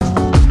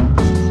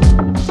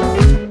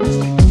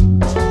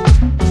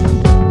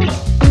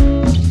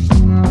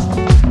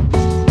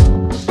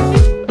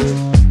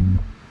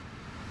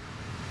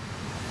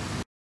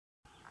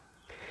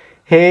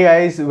Hey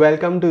guys,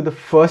 welcome to the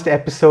first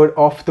episode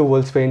of the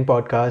Wolfsbane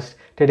podcast.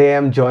 Today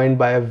I'm joined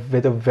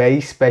with a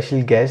very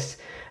special guest,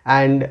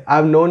 and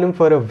I've known him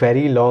for a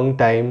very long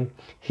time.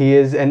 He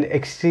is an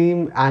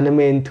extreme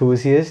anime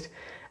enthusiast,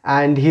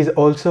 and he's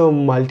also a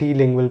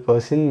multilingual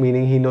person,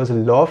 meaning he knows a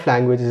lot of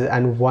languages,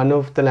 and one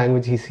of the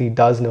languages he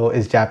does know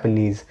is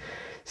Japanese.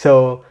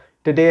 So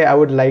today I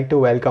would like to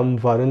welcome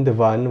Varun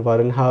Divan.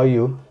 Varun, how are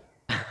you?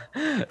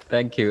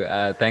 Thank you.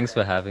 Thanks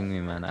for having me,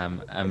 man.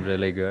 I'm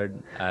really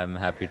good. I'm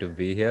happy to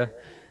be here,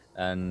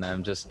 and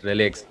I'm just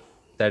really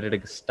excited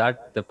to start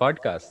the podcast.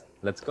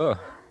 Let's go.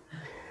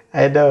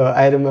 I know.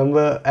 I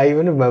remember. I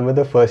even remember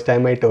the first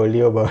time I told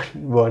you about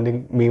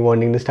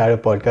wanting to start a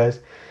podcast,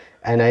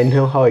 and I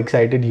know how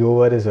excited you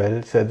were as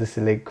well. So this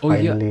is like Oh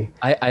yeah, finally.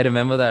 I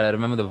remember that. I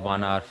remember the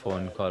 1 hour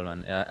phone call,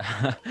 man.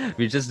 Yeah,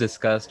 we just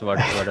discussed what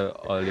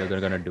all you're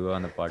gonna do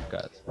on the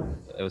podcast.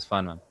 It was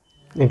fun, man.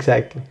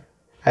 Exactly.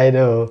 I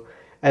know.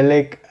 And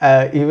like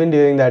even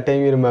during that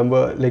time, you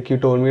remember like you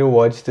told me to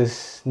watch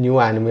this new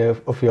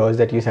anime of yours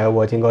that you started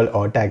watching called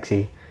Odd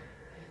Taxi.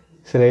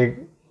 So like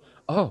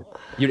Oh,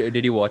 you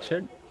did you watch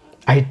it?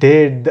 I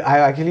did. I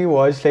actually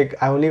watched like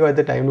I only got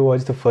the time to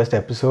watch the first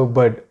episode,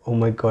 but oh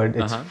my god,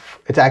 Uh huh.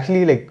 it's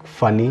actually like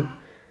funny.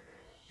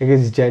 Like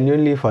it's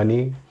genuinely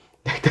funny.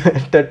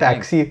 Like the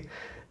Thanks.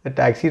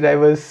 taxi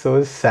driver is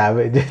so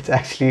savage. It's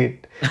actually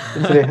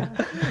it's re-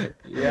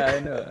 Yeah, I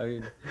know. I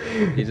mean,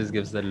 he just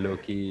gives that low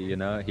key,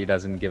 he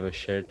doesn't give a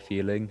shit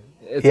feeling.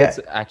 It's yeah.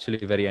 actually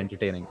very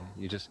entertaining.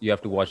 You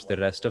have to watch the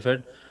rest of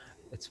it.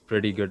 It's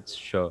pretty good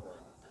show.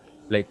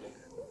 Like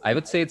I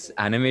would say its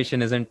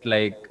animation isn't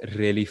like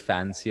really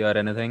fancy or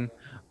anything,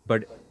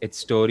 but its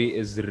story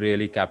is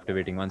really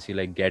captivating once you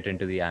like get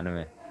into the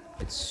anime.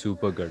 It's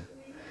super good.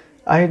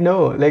 I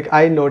know. Like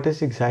I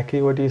noticed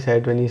exactly what you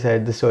said when you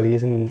said the story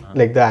isn't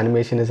like the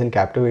animation isn't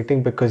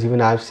captivating because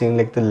even I've seen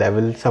like the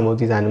level some of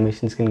these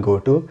animations can go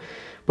to.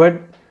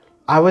 But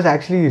I was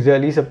actually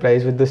really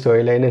surprised with the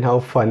storyline and how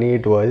funny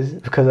it was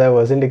because I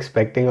wasn't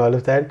expecting all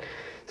of that.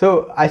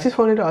 So I just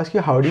wanted to ask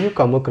you, how do you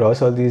come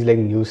across all these like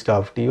new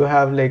stuff? Do you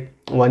have like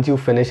once you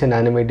finish an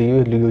anime, do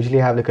you usually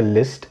have like a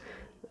list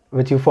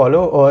which you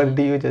follow, or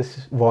do you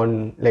just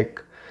want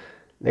like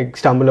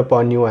stumble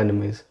upon new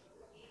animes?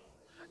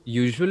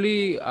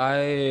 Usually,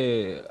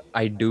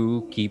 I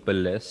do keep a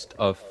list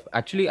of.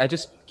 Actually, I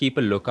just keep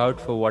a lookout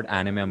for what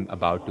anime I'm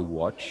about to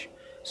watch.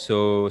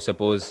 So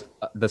suppose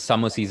the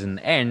summer season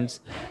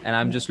ends, and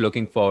I'm just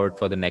looking forward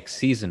for the next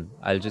season.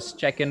 I'll just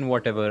check in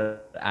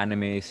whatever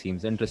anime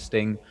seems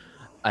interesting.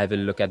 I will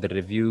look at the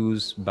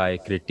reviews by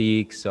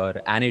critiques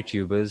or anime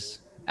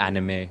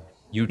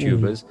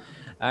YouTubers,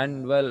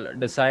 and well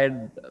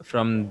decide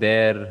from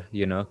their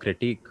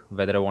critique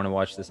whether I want to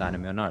watch this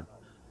anime or not.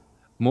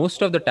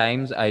 Most of the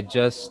times I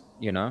just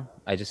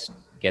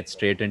get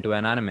straight into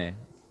an anime.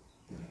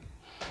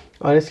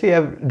 Honestly,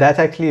 that's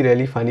actually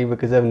really funny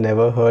because I've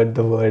never heard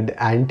the word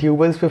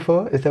antubers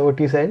before. Is that what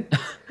you said?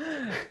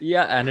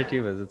 Yeah,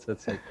 annotators,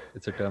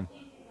 it's a term.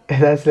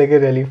 That's like a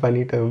really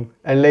funny term.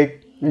 And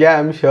like, yeah,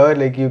 I'm sure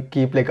like you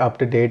keep like up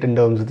to date in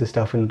terms of the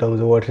stuff, in terms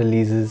of what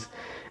releases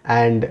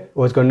and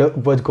what's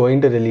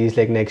going to release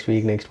like next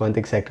week, next month,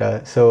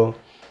 etc. So,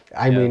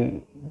 I Yeah,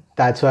 mean,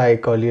 that's why I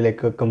call you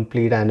like a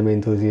complete anime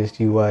enthusiast.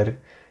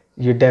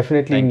 You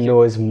definitely thank you.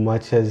 know as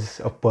much as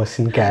a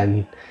person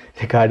can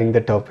regarding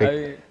the topic.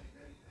 I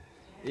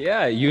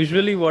Yeah,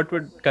 usually what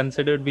would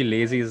considered be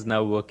lazy is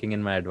now working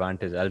in my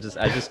advantage. I'll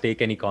just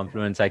take any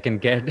compliments I can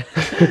get.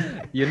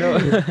 you know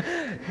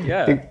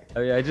yeah, Like,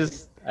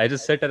 I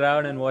just sit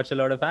around and watch a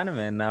lot of anime,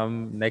 and now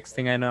next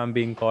thing I know I'm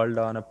being called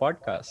on a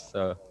podcast.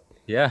 So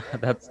yeah,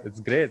 that's it's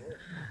great.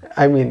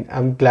 I mean,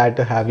 I'm glad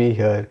to have you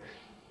here.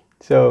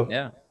 So,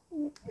 Yeah.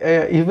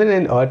 even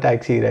in our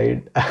taxi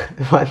ride,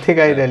 one thing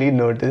I uh, really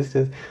noticed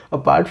is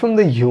apart from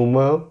the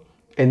humor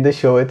in the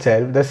show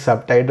itself, the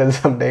subtitles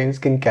sometimes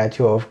can catch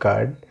you off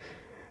guard,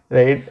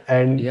 right?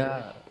 And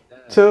yeah.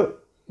 so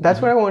that's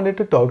Mhm. what I wanted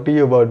to talk to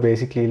you about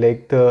basically,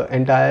 like the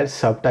entire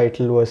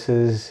subtitle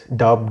versus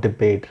dub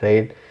debate,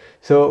 right?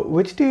 So,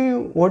 what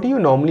do you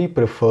normally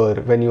prefer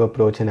when you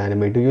approach an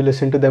anime? Do you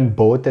listen to them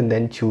both and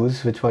then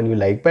choose which one you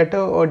like better,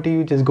 or do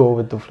you just go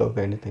with the flow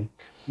kind of thing?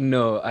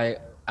 No,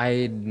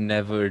 I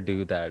never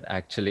do that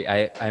actually.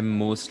 I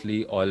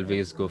mostly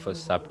always go for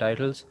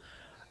subtitles.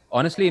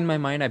 Honestly, in my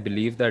mind, I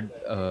believe that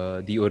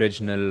the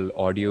original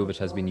audio which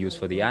has been used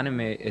for the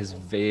anime is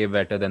way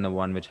better than the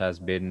one which has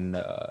been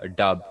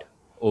dubbed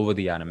over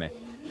the anime.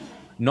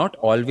 Not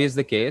always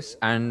the case,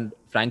 and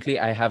frankly,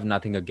 I have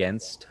nothing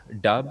against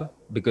dub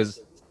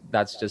because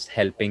that's just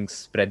helping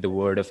spread the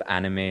word of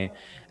anime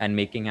and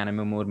making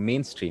anime more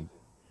mainstream.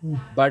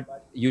 But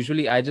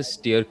usually I just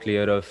steer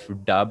clear of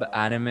dub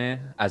anime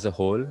as a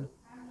whole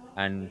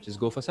and just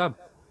go for sub.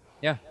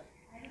 Yeah.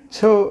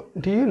 So,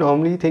 do you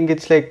normally think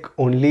it's like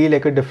only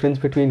like a difference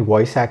between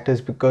voice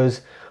actors?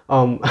 Because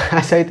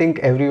as I think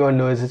everyone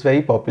knows, it's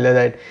very popular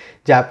that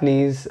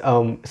Japanese,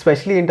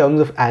 especially in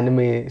terms of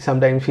anime,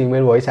 sometimes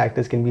female voice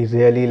actors can be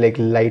really like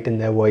light in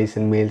their voice,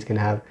 and males can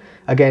have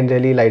again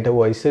really lighter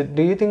voice. So,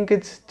 do you think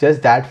it's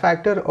just that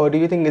factor, or do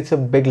you think it's a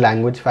big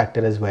language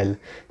factor as well?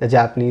 The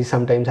Japanese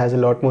sometimes has a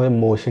lot more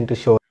emotion to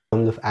show in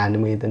terms of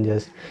anime than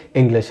just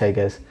English, I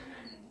guess.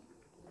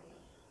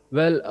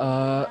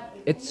 Well,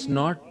 it's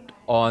not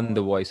on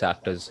the voice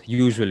actors.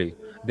 Usually,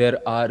 there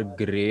are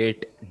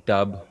great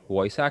dub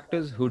voice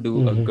actors who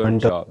do a good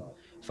Hunter. job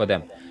for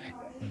them.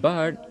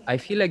 But I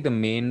feel like the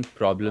main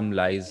problem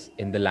lies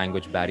in the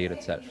language barrier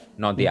itself,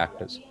 not the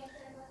actors.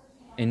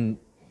 In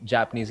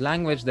Japanese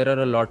language, there are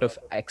a lot of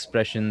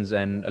expressions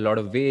and a lot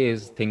of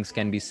ways things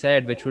can be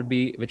said, which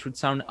would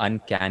sound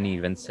uncanny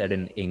when said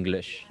in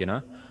English.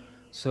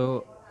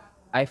 So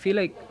I feel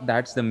like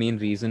that's the main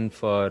reason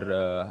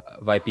for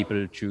why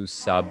people choose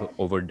sub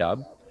over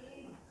dub.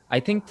 I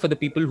think for the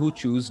people who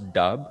choose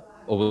dub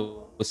over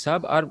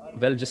sub are,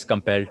 well, just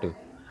compelled to.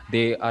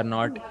 They are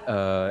not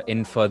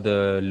in for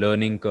the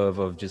learning curve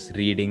of just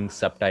reading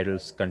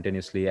subtitles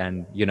continuously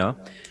and,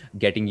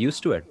 getting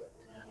used to it.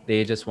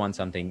 They just want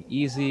something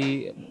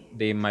easy.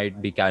 They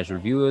might be casual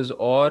viewers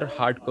or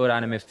hardcore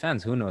anime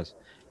fans. Who knows?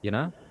 You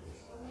know?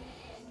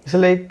 So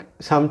like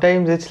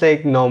sometimes it's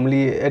like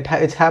normally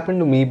it's happened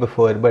to me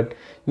before, but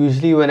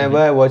usually whenever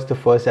Hmm. I watch the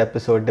first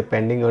episode,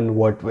 depending on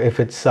what if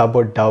it's sub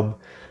or dub,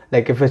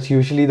 like if it's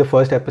usually the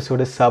first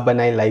episode is sub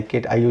and I like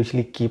it, I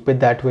usually keep it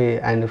that way,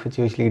 and if it's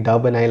usually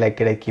dub and I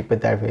like it, I keep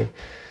it that way.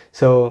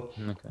 So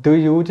Okay. do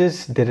you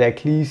just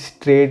directly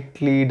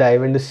straightly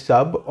dive into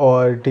sub,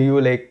 or do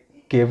you like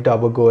give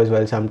dub a go as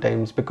well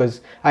sometimes?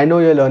 Because I know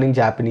you're learning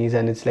Japanese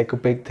and it's like a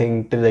big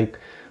thing to like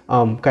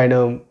kind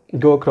of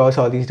go across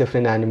all these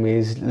different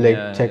animes, like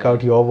Yeah, check yeah.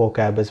 out your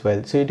vocab as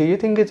well. So do you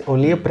think it's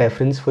only a Hmm.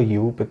 preference for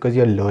you because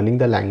you're learning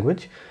the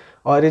language,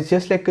 or it's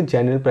just like a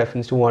general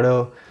preference to want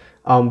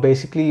to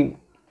basically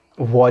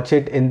watch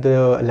it in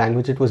the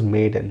language it was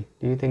made in?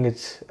 Do you think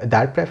it's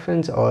that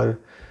preference or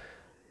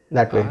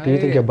that way? Do you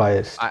think I you're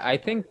biased? I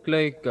think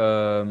like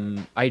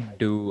I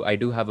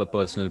do have a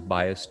personal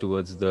bias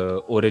towards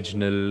the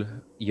original,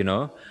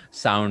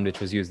 sound which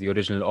was used, the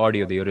original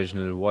audio, the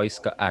original voice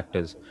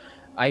actors.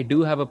 I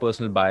do have a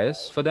personal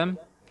bias for them,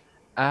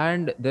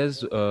 and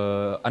there's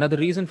another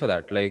reason for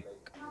that. Like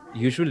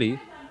usually,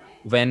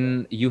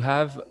 when you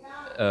have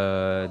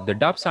the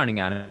dub sounding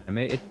anime,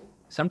 it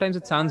sometimes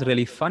it sounds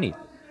really funny.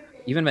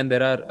 Even when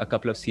there are a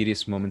couple of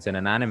serious moments in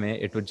an anime,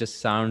 it would just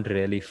sound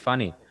really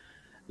funny.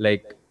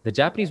 Like the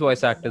Japanese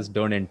voice actors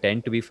don't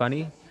intend to be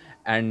funny,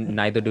 and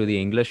neither do the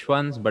English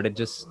ones, but it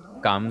just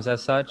comes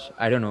as such.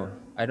 I don't know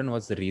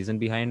what's the reason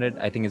behind it.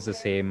 I think it's the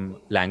same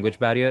language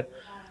barrier,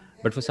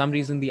 but for some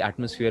reason the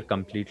atmosphere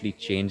completely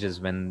changes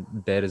when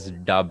there is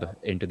dub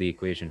into the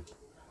equation.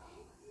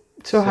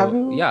 So have So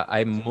you yeah,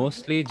 I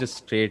mostly just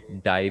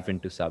straight dive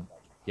into sub.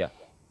 Yeah.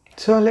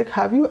 so like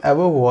have you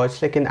ever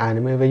watched like an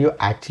anime where you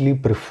actually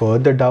prefer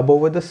the dub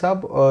over the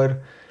sub,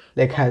 or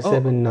like has there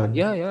Oh, been none?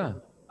 yeah, yeah.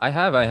 I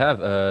have.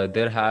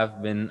 There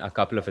have been a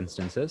couple of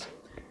instances.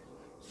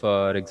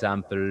 For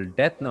example,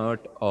 Death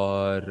Note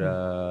or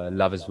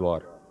Love is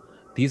War.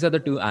 These are the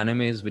two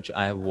animes which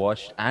I have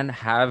watched and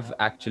have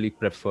actually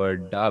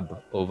preferred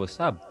dub over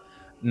sub.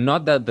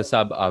 Not that the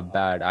sub are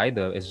bad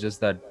either, it's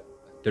just that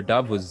the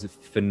dub was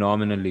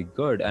phenomenally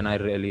good and I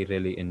really,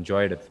 really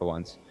enjoyed it for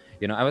once.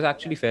 I was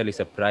actually fairly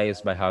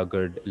surprised by how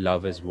good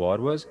Love is War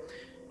was.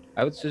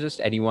 I would suggest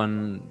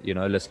anyone,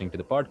 listening to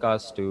the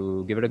podcast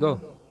to give it a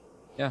go.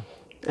 Yeah.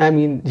 I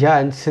mean, yeah,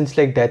 and since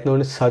like Death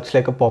Note is such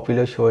like a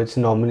popular show, it's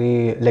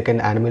normally like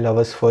an anime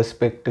lover's first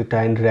pick to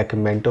try and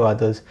recommend to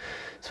others,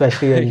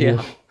 especially a new.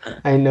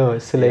 Yeah. I know,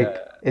 so Yeah. like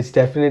it's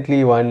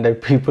definitely one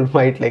that people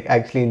might like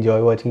actually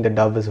enjoy watching the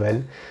dub as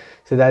well.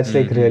 So that's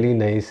like Hmm. really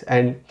nice.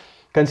 And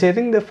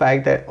considering the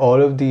fact that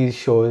all of these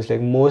shows,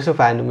 like most of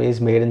anime is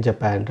made in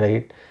Japan,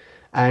 right?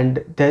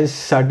 And there's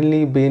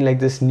suddenly been like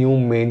this new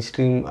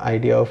mainstream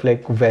idea of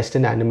like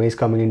western animes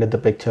coming into the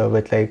picture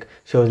with like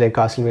shows like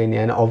Castlevania,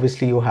 and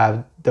obviously you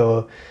have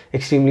the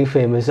extremely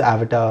famous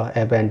Avatar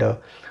Airbender.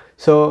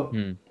 So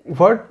Hmm.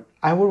 what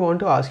I would want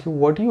to ask you,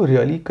 what do you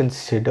really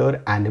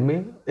consider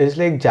anime? Is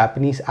like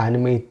Japanese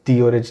anime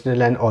the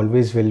original and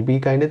always will be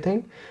kind of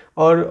thing,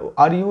 or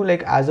are you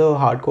like as a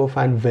hardcore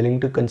fan willing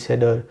to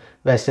consider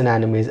western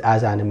animes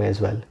as anime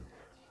as well?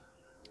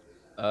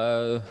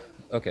 Uh,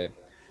 okay.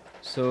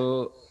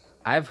 So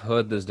I've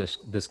heard this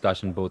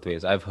discussion both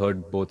ways. I've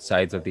heard both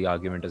sides of the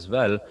argument as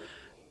well.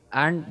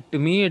 And to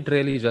me, it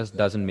really just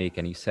doesn't make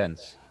any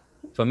sense.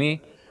 For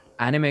me,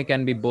 anime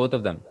can be both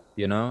of them.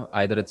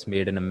 Either it's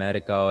made in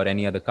America or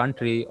any other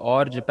country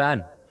or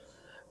Japan.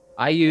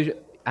 I use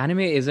Anime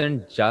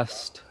isn't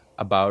just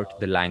about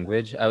the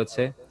language, I would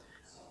say.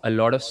 A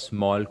lot of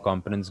small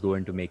components go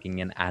into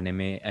making an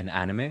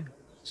anime.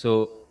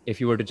 So if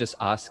you were to just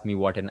ask me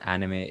what an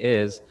anime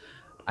is,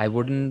 I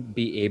wouldn't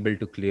be able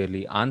to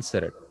clearly answer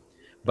it.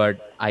 But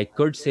I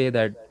could say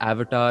that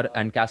Avatar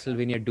and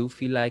Castlevania do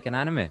feel like an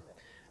anime.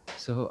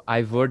 So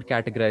I would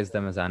categorize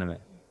them as anime,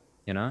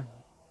 you know?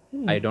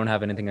 I don't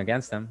have anything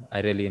against them.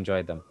 I really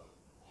enjoyed them.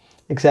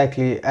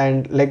 Exactly,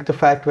 and like the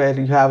fact where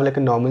you have like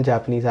a normal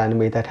Japanese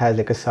anime that has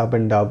like a sub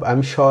and dub.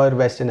 I'm sure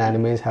Western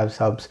animes have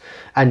subs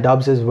and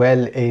dubs as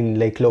well in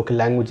like local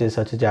languages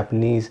such as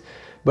Japanese.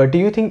 But do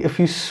you think if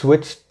you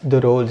switched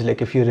the roles,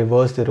 like if you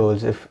reverse the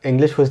roles, if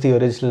English was the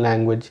original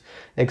language,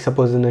 like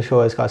suppose in a show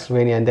as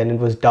Castlevania and then it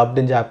was dubbed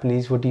in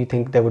Japanese, would you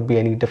think there would be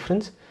any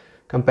difference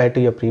compared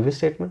to your previous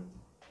statement?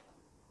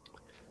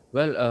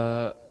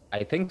 Well,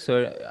 I think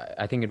so.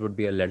 I think it would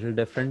be a little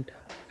different.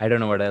 I don't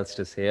know what else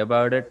to say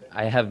about it.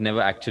 I have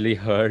never actually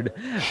heard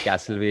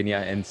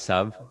Castlevania in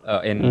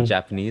in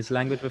Japanese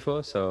language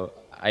before, so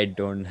I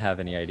don't have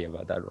any idea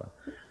about that one.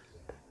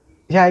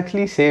 Yeah,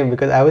 actually, same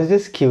because I was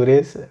just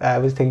curious. I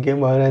was thinking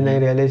about it and I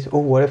Hmm. realized, oh,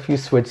 what if you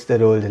switch the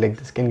roles? Like,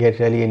 this can get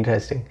really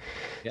interesting.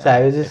 So I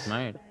Yeah, was it just,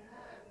 might.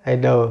 I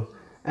know.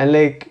 And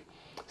like,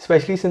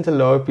 especially since a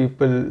lot of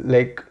people,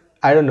 like,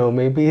 I don't know,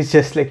 maybe it's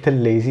just like the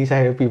lazy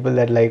side of people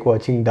that like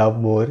watching dub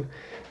more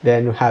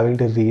than having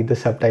to read the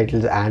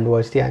subtitles and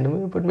watch the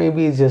anime. But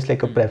maybe it's just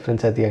like a Hmm.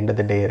 preference at the end of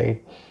the day,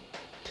 right?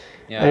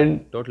 Yeah,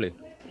 And totally.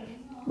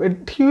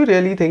 but do you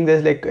really think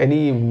there's like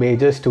any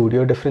major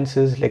studio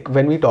differences? Like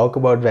when we talk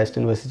about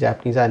Western versus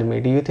Japanese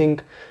anime, do you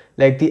think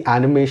like the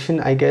animation,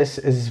 I guess,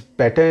 is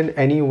better in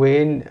any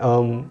way in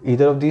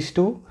either of these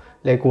two?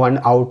 Like one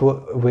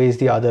outweighs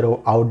the other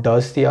or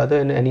outdoes the other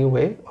in any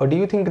way? Or do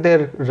you think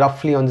they're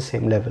roughly on the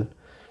same level?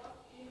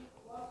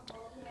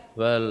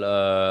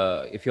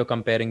 Well, if you're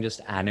comparing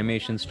just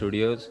animation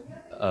studios,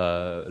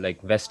 like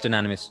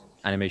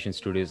animation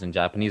studios and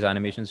Japanese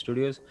animation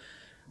studios,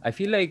 I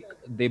feel like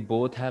they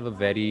both have a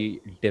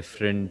very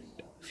different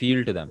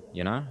feel to them,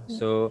 you know?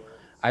 So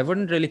I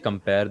wouldn't really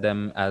compare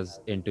them as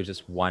into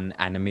just one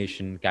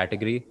animation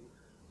category.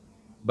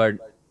 But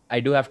I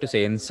do have to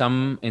say, in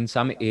some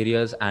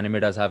areas, anime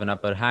does have an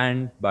upper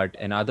hand, but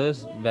in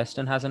others,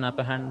 Western has an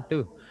upper hand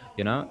too.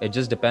 You know, it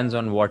just depends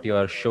on what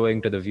you're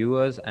showing to the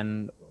viewers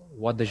and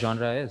what the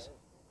genre is.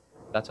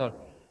 That's all.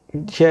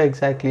 Yeah,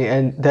 exactly.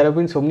 And there have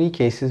been so many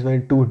cases where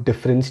two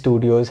different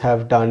studios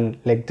have done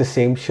like the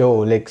same show,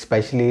 like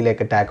especially like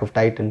Attack Oh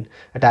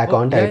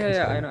on yeah, yeah, Titan,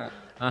 yeah. I sorry. know.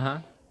 Uh huh.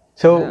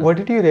 So Yeah. what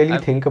did you really I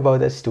think about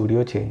that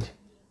studio change?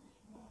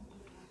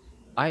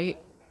 I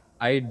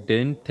I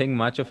didn't think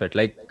much of it.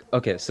 Like,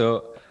 okay,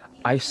 so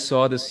I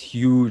saw this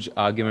huge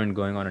argument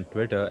going on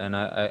Twitter, and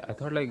I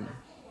thought like,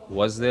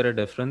 was there a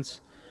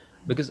difference?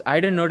 Because I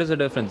didn't notice a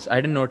difference. I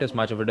didn't notice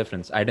much of a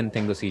difference. I didn't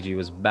think the CG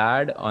was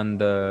bad on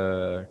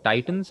the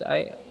Titans.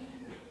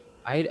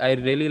 I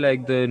really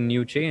like the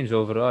new change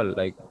overall.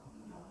 Like,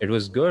 it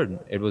was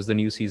good. It was the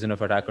new season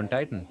of Attack on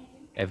Titan.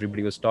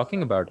 Everybody was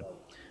talking about it.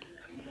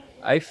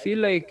 I feel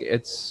like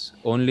it's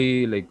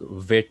only like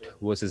Wit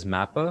versus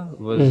Mappa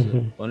was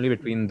only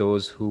between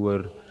those who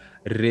were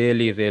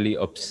really, really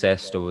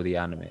obsessed over the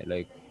anime.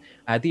 Like,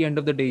 at the end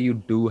of the day, you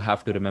do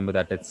have to remember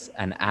that it's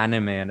an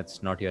anime and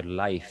it's not your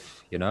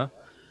life, you know?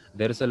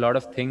 There is a lot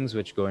of things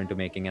which go into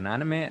making an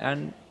anime,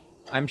 and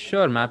I'm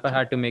sure Mappa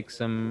had to make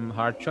some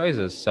hard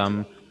choices.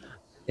 Some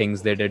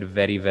things they did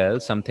very well,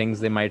 some things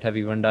they might have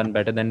even done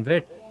better than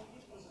Wit.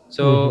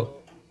 So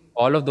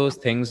all of those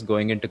things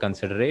going into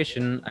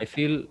consideration, I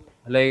feel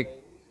like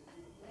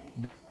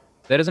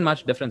there isn't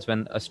much difference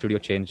when a studio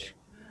change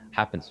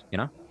happens, you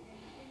know?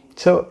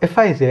 So, if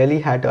I really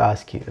had to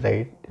ask you,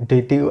 right,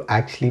 did you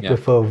actually Yeah.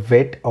 prefer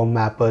Wit or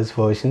Mappa's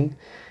version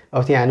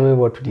of the anime?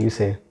 What would you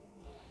say?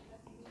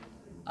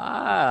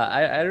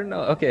 I don't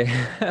know. Okay.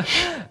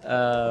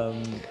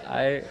 um,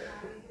 I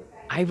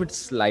I would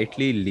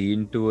slightly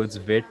lean towards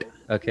Wit.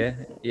 Okay.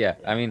 Yeah.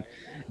 I mean,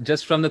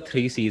 just from the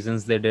 3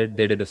 seasons they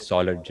did a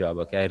solid job.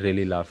 Okay. I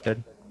really loved it.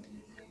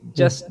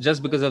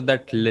 Just because of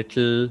that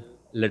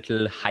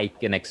little hike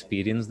in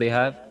experience they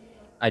have,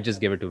 I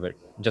just give it to Wit.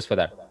 Just for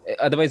that.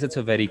 Otherwise, it's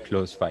a very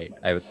close fight,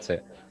 I would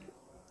say.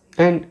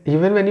 And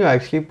even when you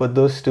actually put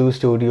those two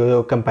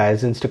studio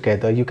comparisons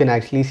together, you can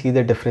actually see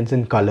the difference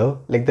in color.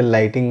 Like the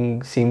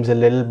lighting seems a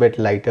little bit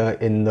lighter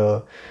in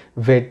the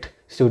Wit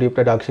studio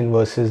production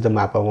versus the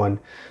Mappa one.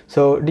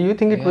 So, do you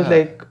think it was Yeah.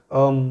 like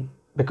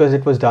because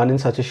it was done in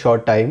such a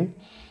short time,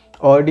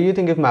 or do you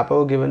think if Mappa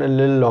were given a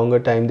little longer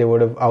time, they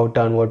would have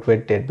outdone what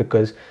Wit did?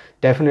 Because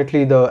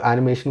definitely the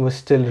animation was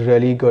still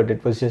really good.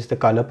 It was just the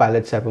color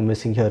palettes that were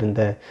missing here and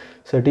there.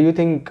 So, do you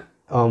think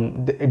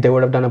they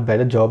would have done a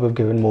better job if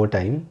given more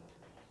time?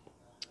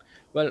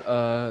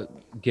 Well,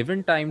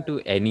 given time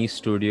to any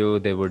studio,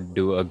 they would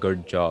do a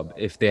good job.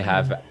 If they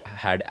have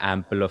had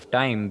ample of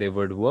time, they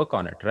would work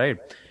on it, right?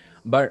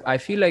 But I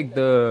feel like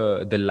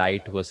the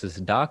light versus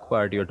dark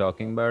part you're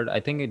talking about, I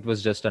think it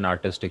was just an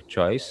artistic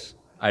choice.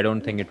 I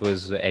don't think it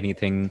was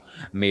anything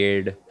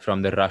made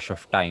from the rush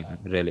of time,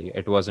 really.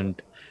 It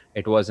wasn't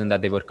that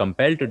they were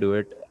compelled to do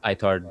it. I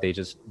thought they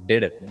just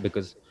did it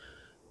because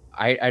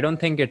I don't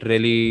think it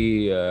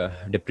really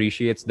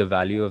depreciates the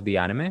value of the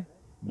anime.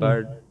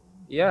 But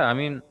yeah, I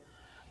mean,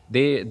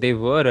 they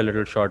were a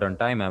little short on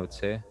time, I would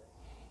say.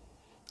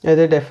 Yeah,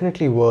 they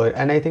definitely were,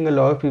 and I think a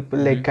lot of people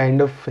like Hmm.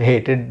 kind of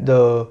hated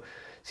the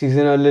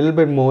season a little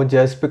bit more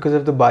just because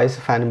of the bias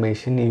of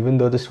animation, even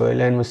though the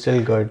storyline was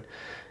still good.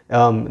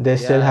 They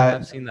still Yeah, I have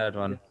had. seen that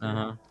one.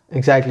 Uh-huh.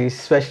 Exactly,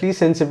 especially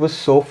since it was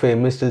so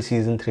famous till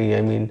season 3.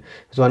 I mean,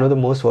 it was one of the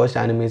most watched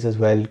animes as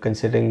well,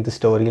 considering the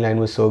storyline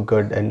was so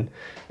good. And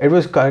it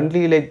was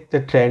currently like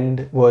the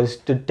trend was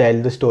to tell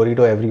the story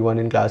to everyone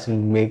in class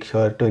and make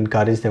sure to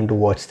encourage them to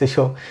watch the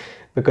show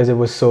because it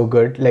was so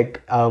good.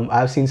 Like,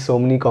 I've seen so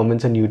many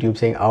comments on YouTube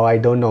saying, "Oh, I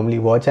don't normally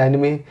watch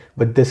anime,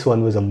 but this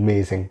one was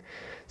amazing."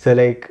 So,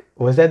 like,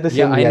 was that the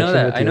Yeah, same I know reaction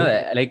that. with I know you?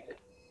 that. Like,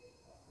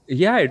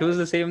 yeah, it was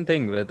the same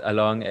thing with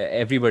along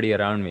everybody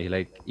around me.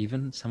 Like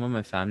even some of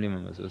my family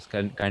members, it was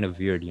kind of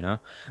weird, you know.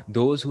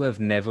 Those who have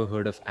never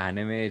heard of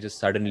anime just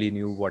suddenly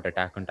knew what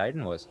Attack on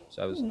Titan was.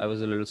 So I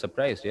was a little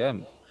surprised. Yeah,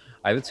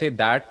 I would say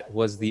that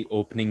was the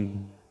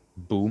opening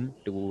boom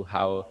to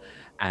how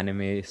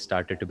anime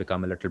started to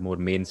become a little more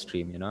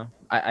mainstream. You know,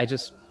 I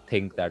just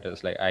think that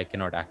is like I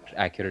cannot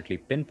accurately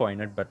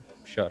pinpoint it, but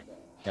sure,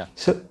 yeah.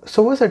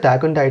 So was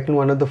Attack on Titan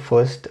one of the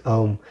first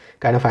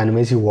kind of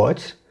animes you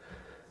watched?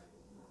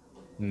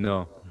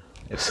 No,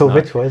 it's So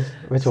not. which was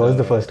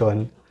the So first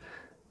one?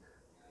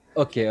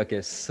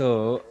 okay.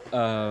 So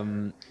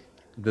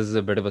this is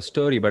a bit of a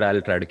story, but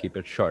I'll try to keep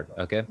it short.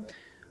 Okay.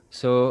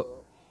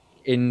 So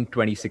in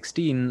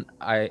 2016,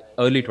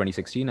 early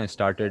 2016, I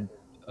started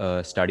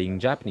studying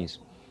Japanese.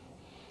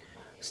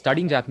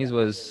 Studying Japanese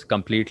was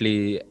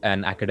completely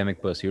an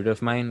academic pursuit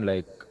of mine.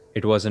 Like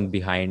it wasn't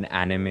behind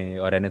anime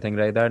or anything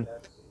like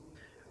that.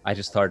 I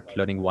just thought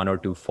learning one or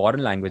two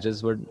foreign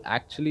languages would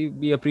actually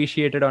be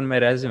appreciated on my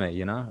resume.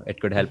 You know, it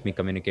could help me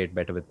communicate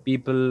better with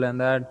people,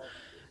 and that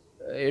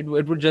it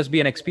would just be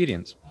an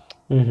experience.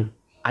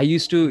 I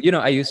used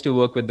to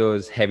work with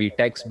those heavy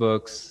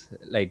textbooks,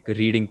 like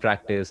reading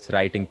practice,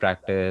 writing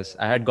practice.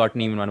 I had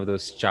gotten even one of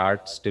those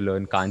charts to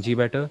learn kanji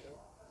better.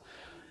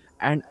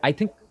 And I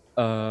think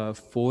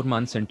 4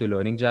 months into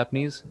learning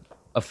Japanese,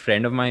 a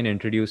friend of mine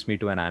introduced me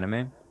to an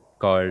anime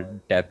called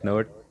Death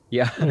Note.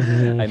 Yeah,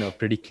 I know,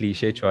 pretty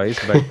cliche choice,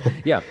 but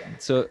yeah.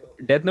 So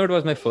Death Note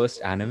was my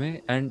first anime,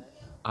 and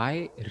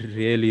I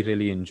really,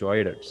 really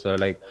enjoyed it. So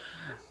like,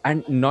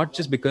 and not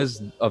just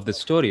because of the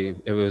story,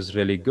 it was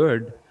really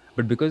good,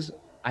 but because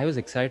I was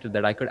excited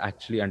that I could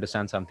actually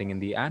understand something in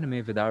the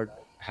anime without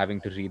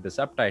having to read the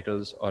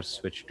subtitles or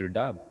switch to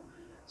dub.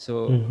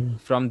 So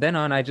from then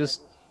on, I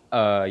just,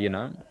 you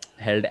know,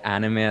 held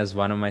anime as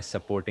one of my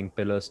supporting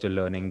pillars to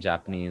learning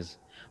Japanese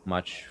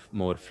much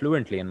more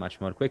fluently and much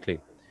more quickly.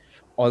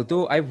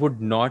 Although I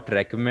would not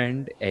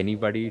recommend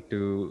anybody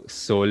to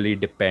solely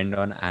depend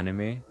on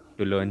anime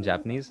to learn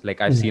Japanese.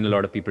 Like I've seen a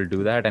lot of people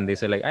do that, and they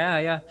say like, "Ah,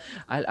 yeah,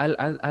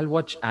 I'll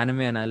watch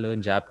anime and I'll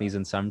learn Japanese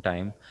in some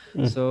time."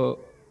 So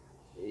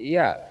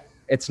yeah,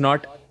 it's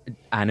not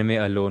anime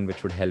alone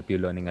which would help you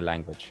learning a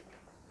language.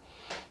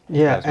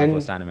 So that Yeah, was my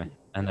first and anime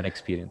and that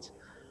experience.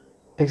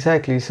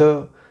 exactly.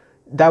 So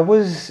that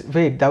was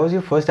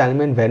your first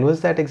anime, and when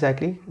was that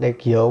exactly?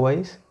 Like year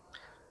wise?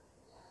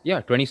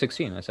 Yeah,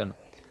 2016. I said,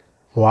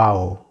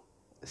 Wow.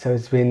 So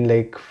it's been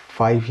like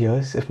 5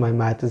 years, if my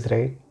math is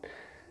right.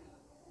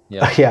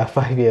 yeah, Yeah,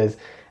 5 years.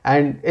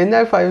 And in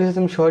that 5 years,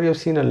 I'm sure you've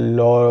seen a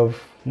lot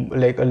of,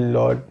 like,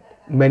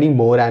 many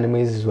more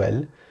animes as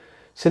well.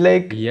 So,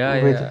 like,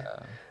 yeah, with, yeah.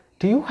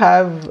 do you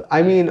have, I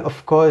I mean,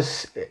 of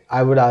course,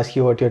 I would ask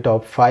you what your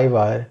top five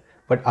are,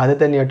 but other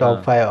than your top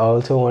uh, five, I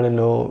also want to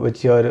know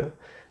which your,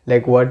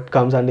 like, what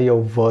comes under your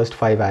worst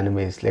five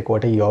animes? Like,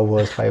 what are your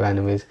worst five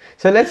animes?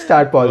 So, let's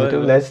start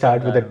positive. Let's worst five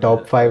start with the top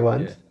animes. five Okay,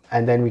 ones,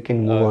 and then we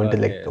can move on to,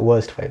 like, okay. the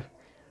worst five.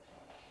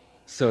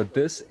 So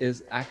this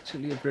is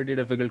actually a pretty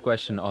difficult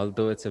question.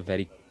 Although it's a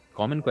very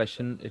common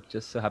question, it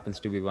just so happens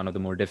to be one of the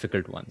more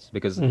difficult ones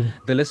because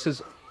the list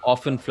is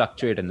often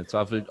fluctuating. It's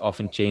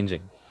often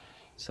changing.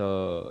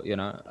 So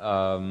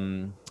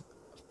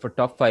for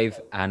top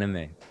five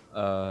anime,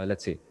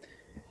 let's see.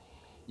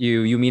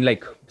 You mean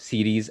like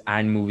series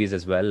and movies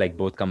as well, like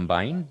both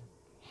combined?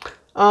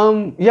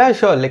 Yeah,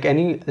 sure. Like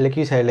like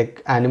you said,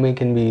 like anime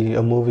can be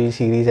a movie,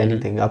 series, Hmm.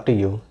 anything. Up to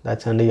you.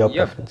 That's under your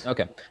Yeah. preference.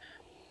 Okay.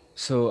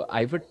 So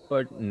I would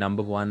put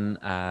number one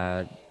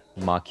at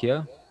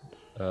Makia.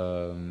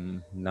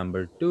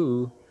 Number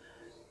two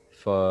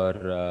for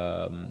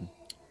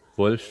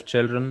Wolf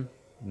Children.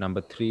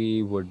 Number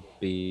three would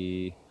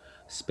be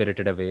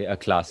Spirited Away, a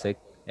classic.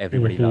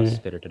 Everybody loves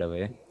Spirited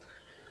Away.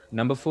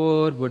 Number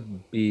four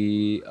would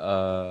be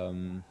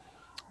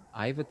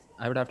I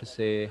would have to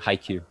say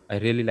Haikyuu. I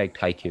really liked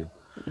Haikyuu.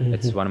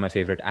 It's one of my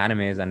favorite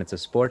animes, and it's a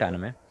sport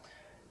anime.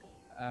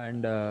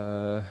 And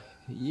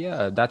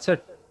yeah, that's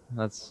it.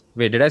 That's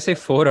Wait, did I say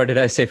four or did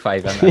I say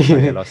five? I'm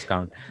sorry, I lost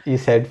count. You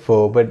said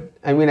four, but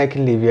I mean, I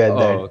can leave you at Oh,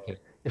 that. okay.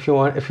 If you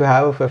want, if you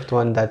have a fifth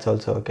one, that's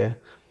also okay.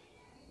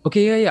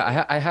 Okay,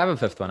 yeah. I have a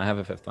fifth one. I have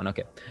a fifth one.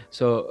 Okay,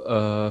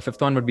 so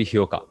fifth one would be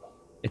Hyoka.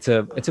 It's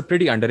a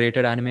pretty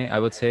underrated anime. I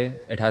would say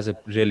it has a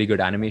really good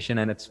animation,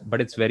 and it's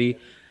very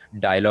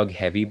dialogue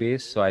heavy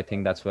based. So I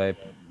think that's why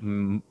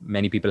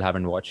many people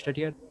haven't watched it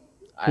yet.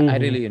 I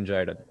really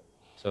enjoyed it.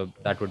 So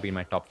that would be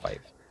my top five.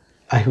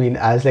 I mean,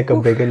 as like a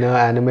Oof. beginner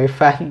anime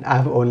fan,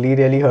 I've only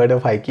really heard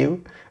of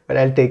Haikyuu, but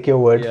I'll take your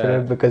word for Yeah.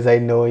 it because I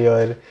know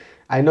you're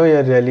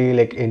really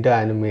like into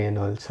anime and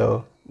all.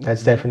 So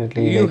that's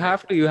definitely You like,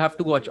 have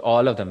to watch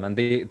all of them, and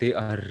they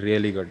are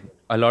really good.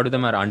 A lot of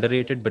them are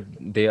underrated, but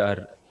they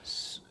are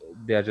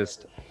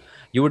just,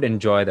 you would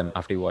enjoy them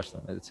after you watch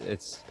them.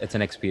 It's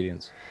an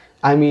experience.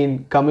 I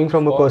mean, coming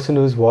from a For person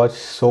who's watched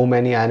so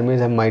many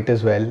animes, I might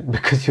as well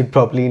because you'd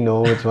probably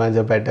know which ones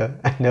are better.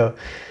 I know.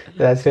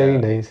 That's really Yeah.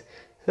 nice.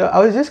 So I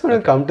was just going to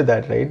Okay. come to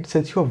that, right?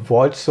 Since you have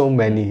watched so Mm.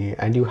 many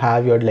and you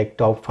have your like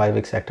top five,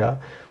 etc.,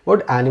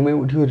 what anime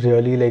would you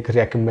really like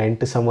recommend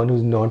to someone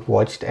who's not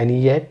watched any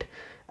yet,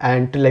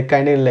 and to like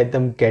kind of let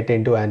them get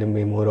into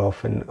anime more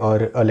often, or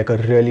like a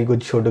really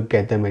good show to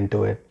get them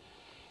into it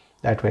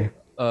that way?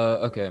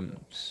 Okay.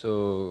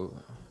 So,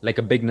 like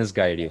a beginner's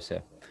guide, you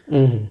say.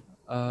 Hmm.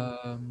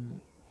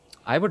 Um,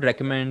 I would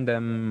recommend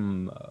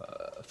them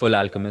Full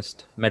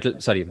Alchemist,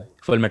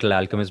 Full Metal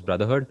Alchemist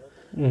Brotherhood.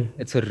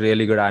 It's a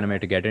really good anime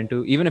to get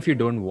into. Even if you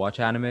don't watch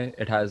anime,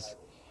 it has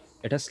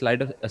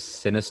slight a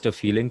sinister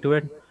feeling to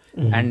it,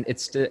 and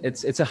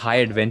it's a high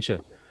adventure.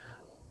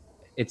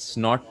 It's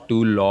not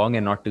too long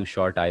and not too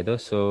short either.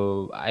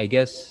 So I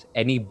guess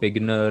any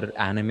beginner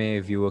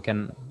anime viewer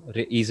can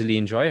easily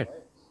enjoy it.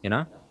 You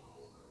know,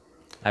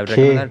 I would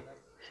recommend Okay. that.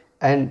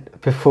 And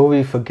before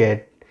we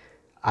forget,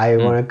 I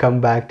Hmm. want to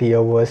come back to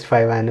your worst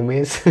five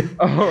animes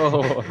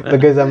Oh,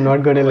 because I'm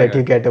not going to oh my let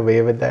you god. get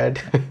away with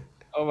that.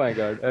 Oh my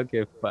god.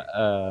 Okay.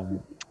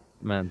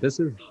 Man, this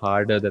is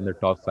harder than the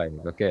top five.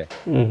 Okay,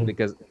 Mhm.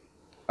 because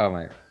oh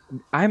my,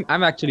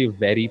 I'm actually a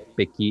very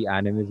picky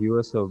anime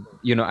viewer. So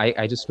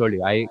I just told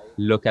you, I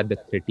look at the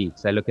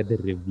critiques, I look at the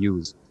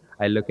reviews,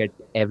 I look at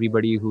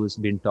everybody who's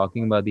been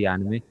talking about the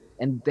anime,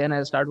 and then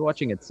I start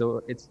watching it.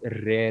 So it's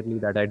rarely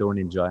that I don't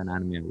enjoy an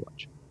anime I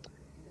watch.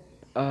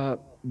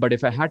 But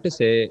if I had to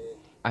say,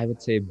 I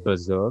would say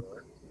Berserk.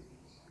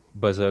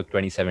 Berserk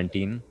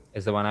 2017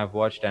 is the one I've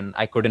watched, and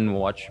I couldn't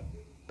watch,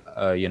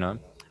 uh, you know,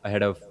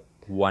 ahead of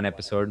one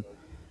episode.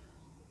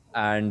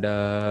 And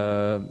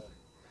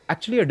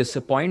actually, a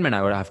disappointment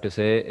I would have to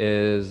say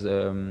is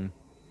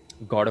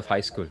God of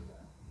High School,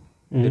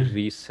 the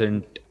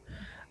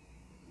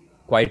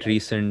quite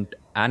recent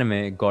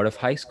anime. God of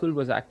High School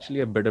was actually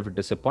a bit of a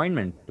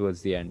disappointment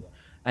towards the end,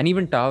 and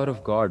even Tower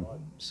of God.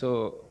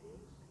 So,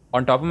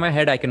 on top of my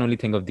head, I can only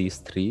think of these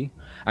three.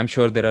 I'm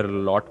sure there are a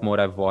lot more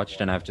I've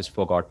watched and I've just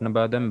forgotten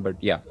about them. But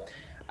yeah,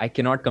 I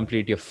cannot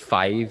complete your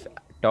five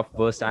top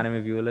worst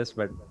anime view list.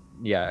 But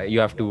yeah, you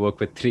have to work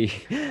with three.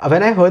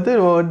 When I heard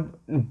the word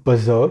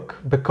berserk,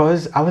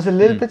 because I was a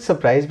little Hmm. bit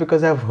surprised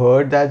because I've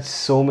heard that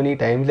so many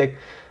times. Like,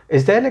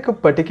 is there like a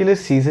particular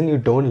season you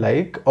don't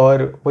like,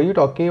 or were you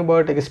talking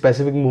about like a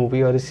specific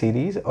movie or a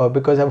series, or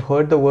because I've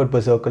heard the word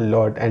berserk a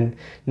lot and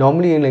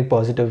normally in like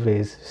positive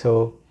ways.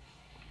 So,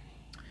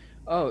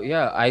 Oh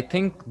yeah, I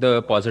think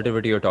the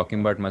positivity you're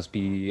talking about must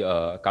be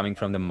coming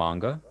from the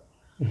manga,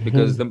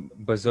 because the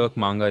Berserk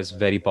manga is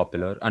very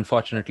popular.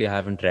 Unfortunately, I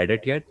haven't read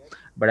it yet,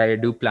 but I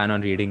do plan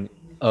on reading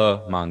a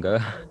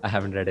manga. I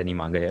haven't read any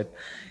manga yet,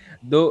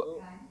 though.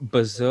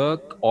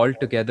 Berserk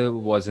altogether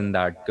wasn't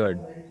that good.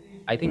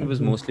 I think it was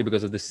mostly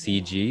because of the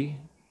CG.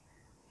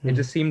 It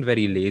just seemed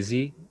very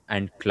lazy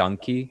and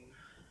clunky.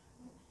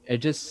 It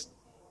just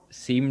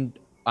seemed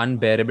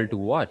unbearable to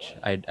watch.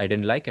 I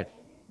didn't like it.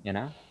 You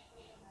know.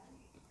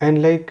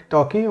 and like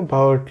talking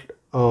about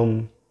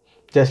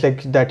just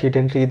like that you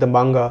didn't read the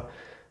manga,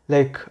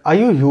 like are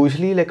you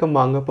usually like a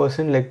manga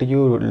person? Like do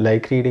you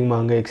like reading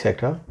manga,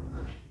 etc.?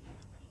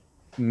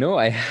 No,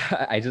 I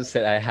I just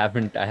said I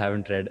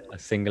haven't read a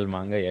single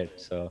manga yet.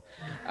 So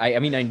I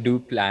mean, I do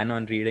plan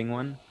on reading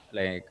one.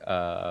 Like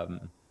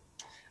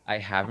I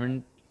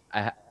haven't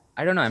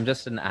I don't know, I'm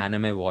just an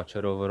anime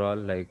watcher overall.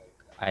 Like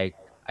I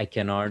I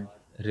cannot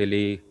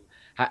really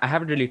I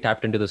haven't really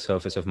tapped into the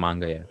surface of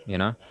manga yet.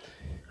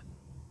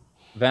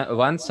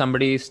 Once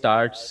somebody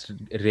starts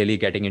really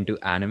getting into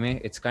anime,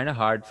 it's kind of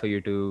hard for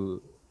you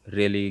to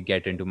really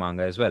get into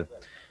manga as well.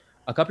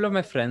 A couple of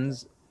my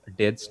friends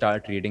did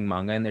start reading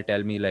manga, and they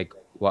tell me like,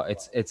 wow,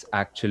 it's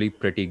actually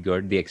pretty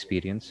good, the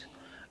experience.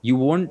 You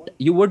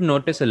would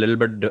notice a little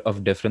bit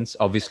of difference,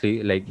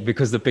 obviously, like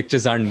because the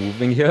pictures aren't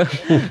moving here.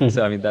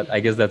 So I mean, that I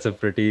guess that's a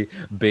pretty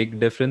big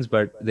difference.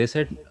 But they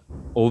said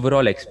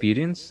overall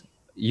experience,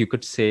 you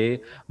could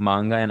say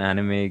manga and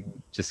anime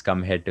just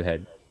come head to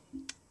head.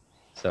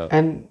 So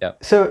And yeah.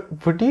 so,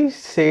 would you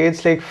say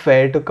it's like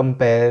fair to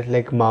compare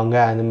like manga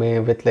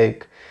anime with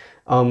like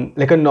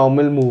a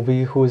normal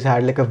movie who's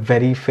had like a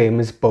very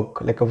famous book,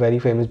 like a very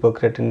famous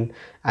book written,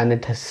 and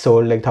it has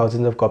sold like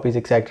thousands of copies,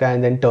 etc.,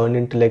 and then turned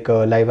into like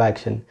a live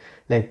action?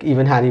 Like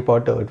even Harry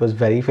Potter, it was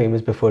very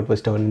famous before it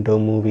was turned into a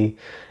movie.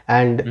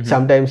 And Mm-hmm.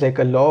 sometimes like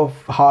a lot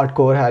of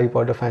hardcore Harry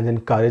Potter fans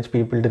encourage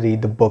people to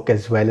read the book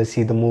as well as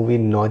see the movie,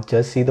 not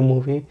just see the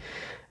movie.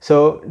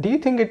 So, do you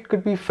think it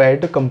could be fair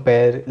to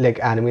compare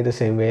like anime the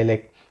same way?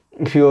 Like,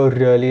 if you're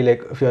really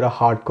like, if you're a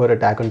hardcore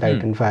Attack on Hmm.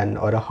 Titan fan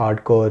or a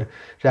hardcore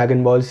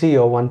Dragon Ball Z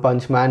or One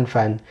Punch Man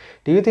fan,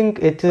 do you think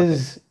it Okay.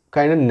 is?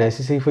 kind of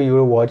necessary for you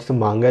to watch the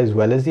manga as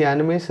well as the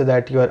anime so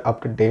that you are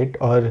up to date,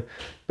 or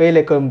pay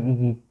like a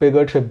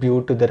bigger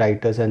tribute to the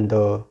writers and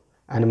the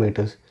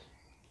animators?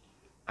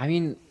 I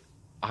mean,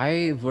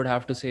 I would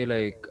have to say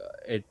like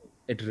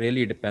it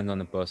really depends on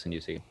the person,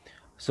 you see.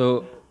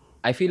 So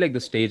I feel like the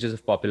stages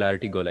of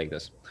popularity go like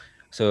this.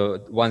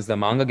 So once the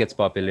manga gets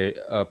popular,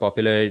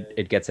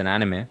 it gets an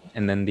anime,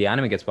 and then the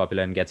anime gets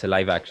popular and gets a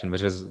live action,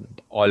 which is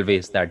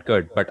always that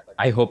good. But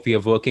I hope we are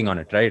working on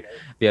it, right?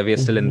 We are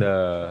still in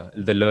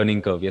the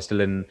learning curve. We're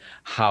still in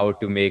how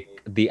to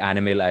make the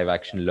anime live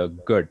action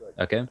look good.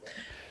 Okay,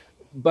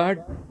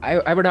 but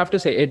I would have to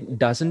say it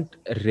doesn't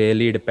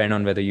really depend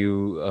on whether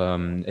you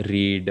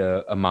read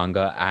a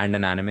manga and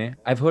an anime.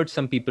 I've heard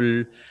some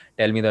people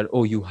tell me that,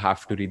 oh, you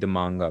have to read the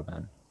manga,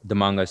 man. The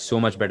manga is so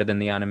much better than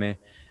the anime.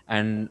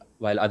 And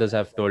while others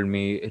have told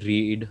me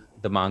read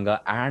the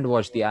manga and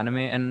watch the anime,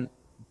 and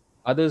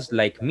others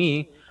like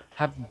me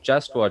have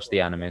just watched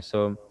the anime.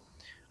 So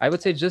I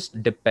would say it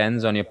just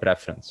depends on your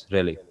preference,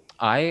 really.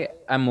 I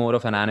am more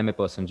of an anime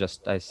person,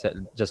 just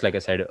like I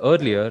said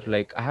earlier.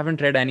 Like I haven't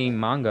read any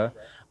manga,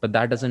 but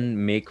that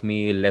doesn't make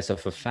me less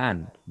of a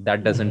fan.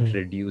 That doesn't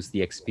reduce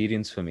the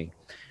experience for me.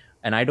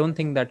 And I don't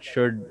think that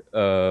should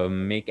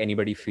make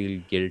anybody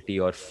feel guilty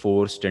or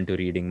forced into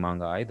reading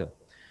manga either.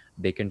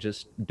 They can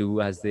just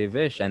do as they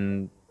wish,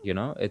 and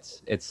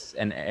it's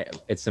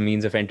a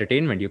means of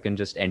entertainment. You can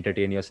just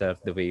entertain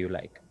yourself the way you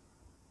like.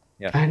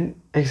 Yeah. And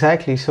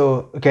exactly,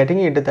 so getting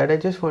into that, I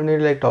just wanted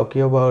to like talk to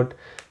you about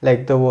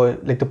like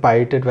like the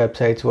pirated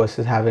websites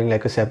versus having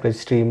like a separate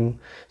stream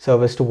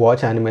service to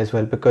watch anime as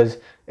well, because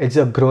it's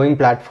a growing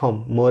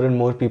platform. More and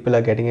more people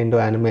are getting into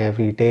anime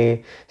every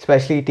day,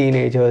 especially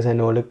teenagers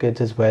and older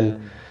kids as well.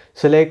 And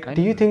So like, I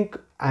do you know. think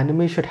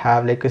anime should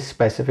have like a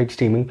specific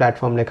streaming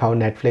platform, like how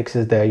Netflix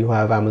is there, you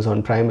have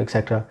Amazon Prime,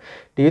 etc.?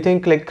 Do you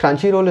think like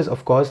Crunchyroll is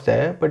of course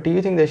there, but do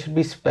you think there should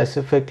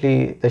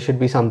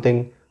be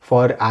something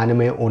for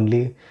anime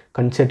only,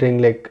 considering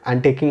like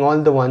and taking all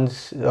the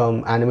ones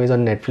animes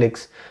on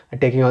Netflix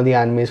and taking all the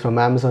animes from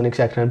Amazon,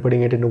 etc., and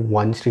putting it into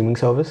one streaming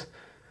service?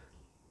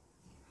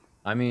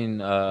 I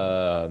mean,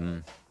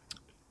 I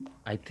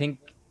think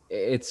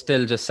it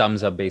still just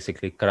sums up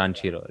basically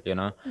Crunchyroll.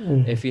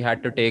 If we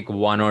had to take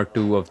one or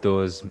two of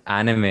those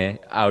anime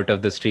out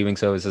of the streaming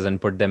services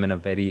and put them in a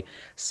very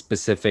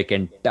specific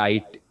and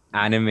tight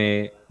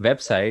anime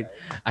website,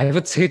 I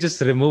would say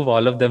just remove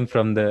all of them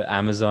from the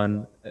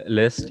Amazon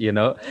list,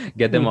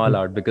 get them all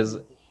out, because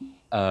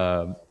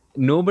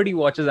nobody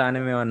watches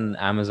anime on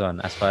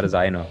Amazon as far as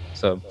I know.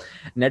 So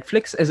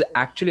Netflix is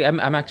actually, I'm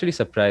actually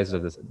surprised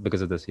of this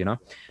because of this.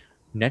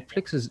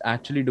 Netflix is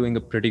actually doing a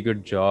pretty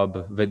good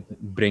job with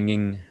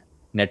bringing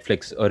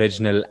Netflix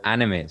original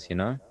animes.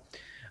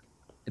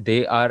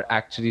 They are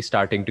actually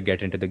starting to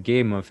get into the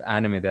game of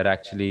anime. They're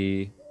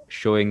actually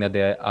showing that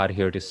they are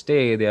here to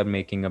stay. They are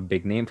making a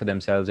big name for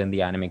themselves in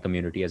the anime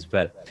community as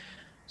well.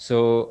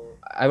 So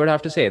I would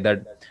have to say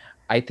that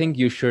I think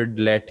you should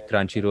let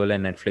Crunchyroll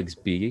and Netflix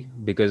be,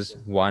 because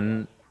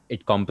one,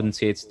 it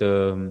compensates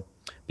the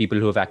people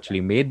who have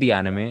actually made the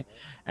anime,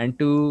 and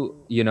two,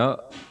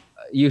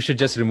 you should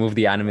just remove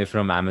the anime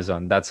from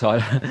Amazon. That's all.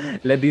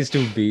 Let these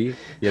two be.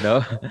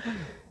 I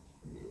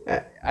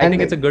And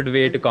think it's like, a good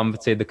way to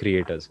compensate the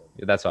creators.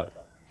 That's all.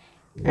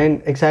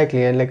 and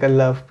exactly, and like a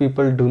lot of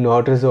people do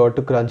not resort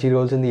to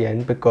Crunchyrolls in the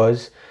end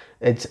because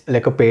it's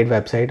like a paid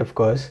website, of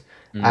course.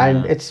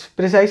 And Yeah. it's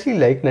precisely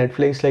like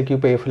Netflix, like you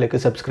pay for like a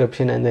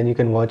subscription and then you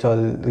can watch all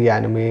the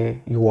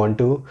anime you want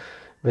to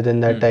within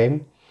that Hmm.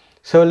 time.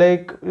 So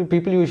like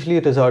people usually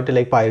resort to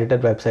like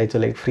pirated websites or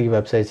like free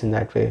websites in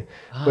that way.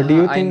 But do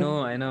you think,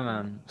 I know,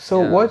 man.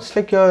 so Yeah. what's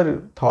like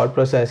your thought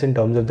process in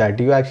terms of that?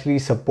 Do you actually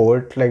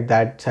support like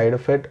that side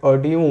of it, or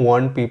do you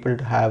want people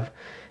to have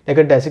like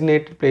a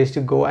designated place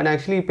to go and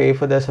actually pay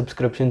for their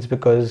subscriptions?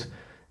 Because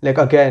like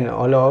again,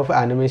 a lot of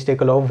animes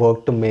take a lot of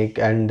work to make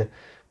and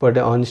put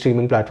on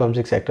streaming platforms,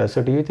 etc.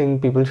 So do you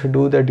think people should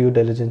do their due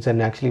diligence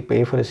and actually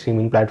pay for a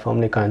streaming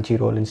platform like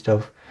Crunchyroll and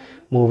stuff,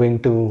 moving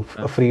to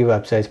free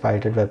websites,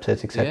 pirated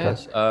websites, etc.?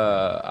 Yes,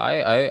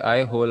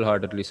 I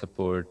wholeheartedly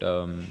support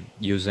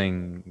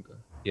using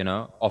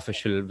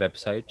official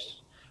websites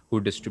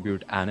who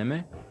distribute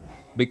anime,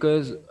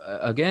 because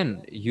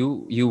again,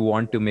 you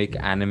want to make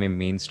anime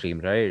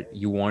mainstream, right?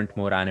 You want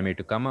more anime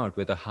to come out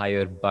with a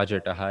higher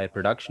budget, a higher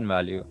production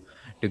value,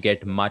 to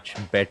get much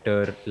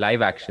better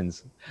live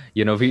actions.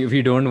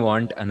 We don't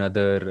want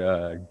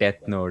another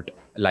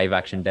live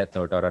action Death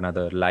Note, or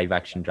another live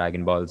action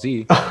Dragon Ball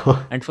Z.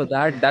 And for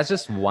that, that's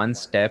just one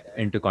step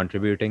into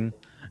contributing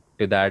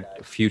to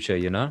that future.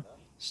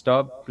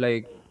 Stop,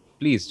 like,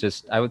 please,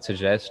 just, I would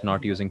suggest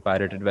not using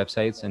pirated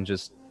websites and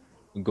just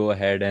go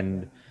ahead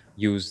and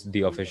use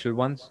the official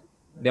ones.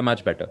 They're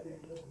much better.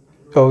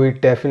 Oh, we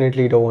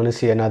definitely don't want to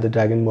see another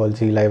Dragon Ball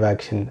Z live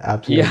action.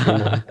 Absolutely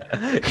Yeah.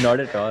 not. Not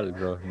at all,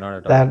 bro, not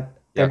at all. That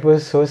Yeah. it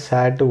was so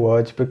sad to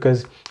watch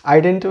because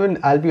I'll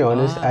be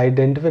honest, Ah, I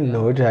didn't even yeah.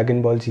 know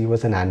Dragon Ball Z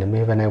was an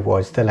anime when I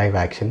watched the live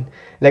action.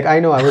 Like I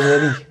know I was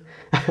very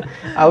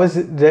I was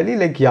really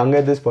like young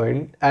at this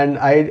point, and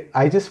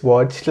I just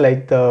watched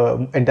like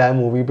the entire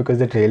movie because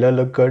the trailer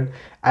looked good,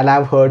 and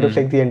I've heard of Hmm.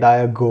 like the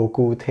entire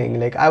Goku thing.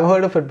 Like I've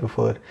heard of it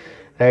before,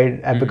 right?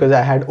 And Hmm. because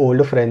I had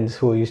older friends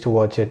who used to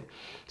watch it,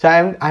 so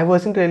I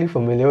wasn't really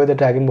familiar with the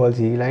Dragon Ball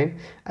Z line,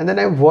 and then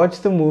I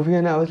watched the movie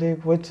and I was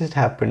like, what just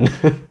happened?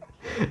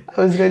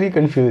 I was really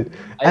confused,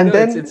 I and know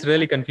it's then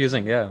really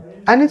confusing. Yeah.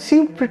 and it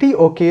seemed pretty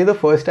okay the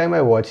first time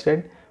I watched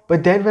it.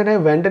 But then when I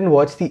went and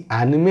watched the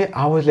anime,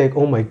 I was like,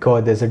 oh my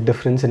god, there's a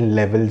difference in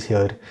levels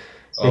here.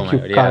 Oh Like my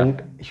god. Yeah.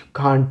 you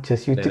can't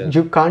just There is.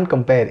 you can't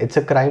compare. It's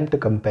a crime to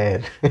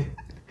compare.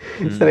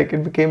 So Hmm. like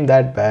it became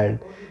that bad.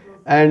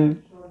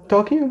 And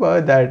talking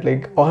about that,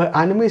 like all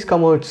animes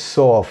come out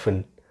so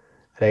often,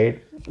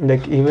 right?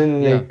 Like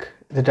even Yeah. like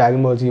the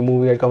Dragon Ball Z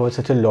movie had come out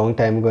such a long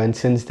time ago, and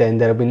since then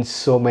there have been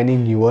so many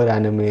newer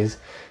animes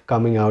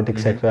coming out, Hmm.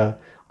 etc.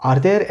 Are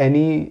there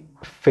any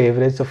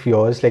favorites of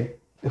yours like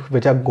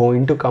which are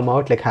going to come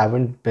out, like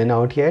haven't been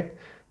out yet,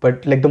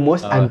 but like the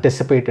most Uh,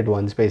 anticipated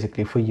ones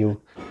basically for you?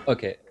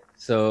 okay.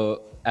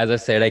 So as I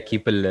said, I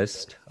keep a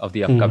list of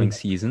the upcoming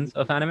seasons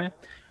of anime.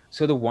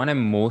 So the one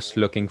I'm most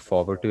looking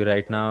forward to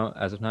right now,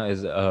 as of now,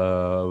 is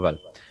well,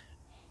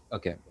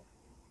 okay,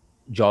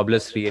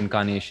 Jobless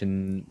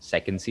Reincarnation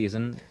second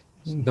season.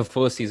 The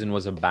first season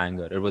was a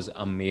banger. It was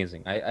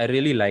amazing. I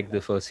really liked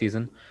the first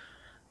season,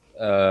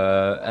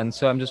 and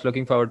so I'm just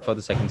looking forward for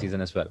the second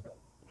season as well.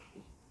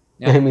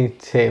 Yeah. I mean,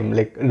 same.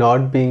 Like,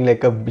 not being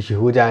like a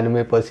huge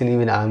anime person,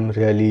 even I'm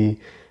really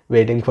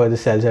waiting for the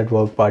Cells at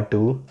Work Part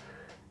 2.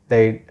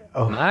 Like,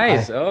 oh,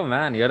 Nice. Oh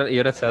man,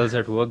 you're a cells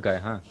at work guy,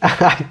 huh?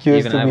 I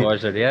used Even to I be.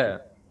 watched it. Yeah,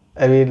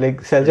 I mean,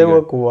 like, Cells pretty at good.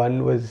 Work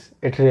 1 was,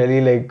 it really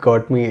like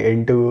got me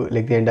into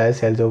like the entire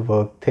Cells of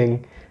Work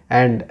thing.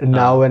 And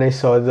now Uh, when I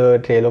saw the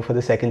trailer for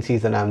the second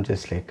season, I'm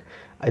just like,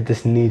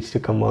 this needs to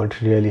come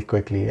out really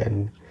quickly.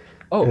 And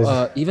it oh,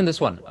 was, even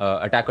this one,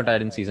 Attack on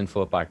Titan season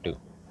 4 part 2.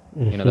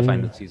 You know, the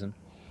final season.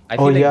 I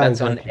oh feel like yeah,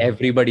 that's on exactly.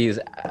 everybody's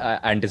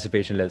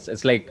anticipation list.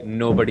 It's like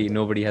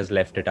nobody has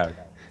left it out.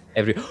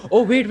 Every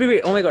Oh wait.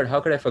 Oh my god,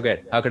 how could I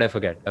forget? How could I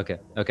forget? Okay.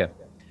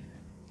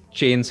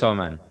 Chainsaw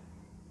Man.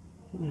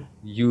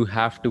 You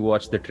have to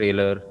watch the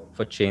trailer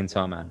for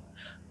Chainsaw Man.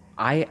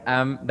 I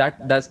am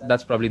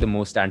that's probably the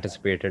most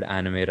anticipated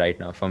anime right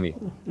now for me.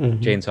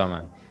 Chainsaw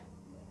Man.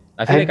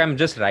 I feel like And I'm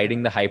just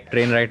riding the hype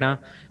train right now,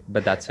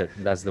 but that's it.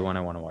 That's the one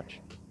I want to watch.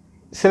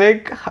 so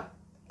like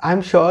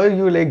I'm sure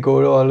you like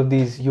go to all of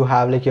these. You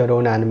have like your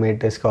own anime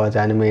discords,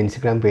 anime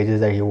Instagram pages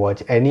that you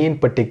watch. Any in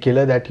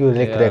particular that you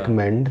like Yeah.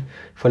 recommend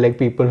for like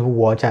people who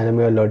watch anime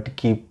a lot to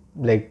keep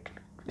like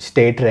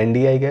stay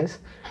trendy, I guess.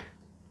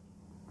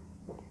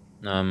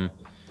 Um,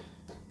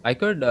 I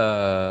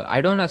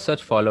don't as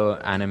such follow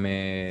anime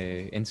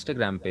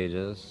Instagram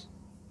pages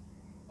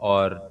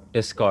or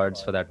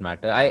Discords for that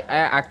matter. I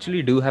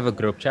actually do have a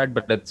group chat,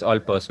 but it's all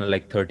personal,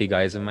 like 30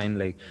 guys of mine,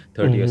 like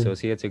 30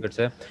 associates, you could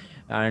say.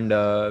 And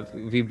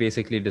we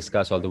basically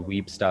discuss all the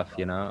weeb stuff,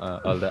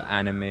 all the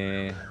anime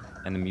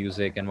and the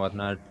music and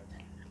whatnot.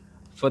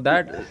 For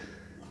that,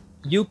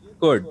 you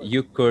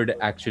could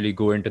actually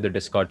go into the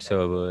Discord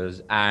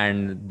servers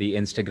and the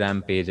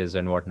Instagram pages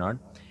and whatnot.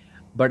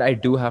 But I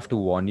do have to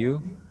warn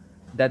you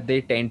that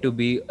they tend to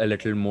be a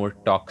little more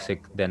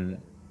toxic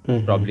than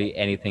probably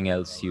anything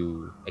else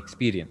you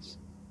experience.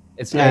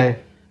 It's like, I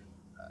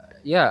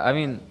yeah, I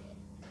mean,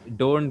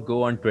 don't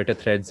go on Twitter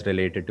threads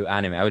related to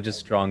anime. I would just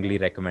strongly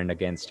recommend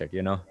against it.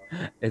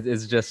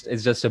 It's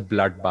just a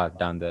bloodbath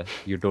down there.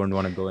 You don't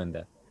want to go in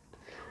there.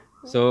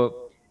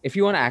 So if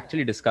you want to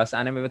actually discuss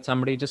anime with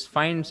somebody, just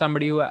find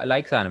somebody who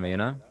likes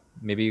anime.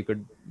 Maybe you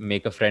could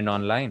make a friend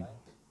online.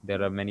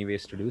 There are many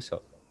ways to do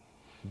so.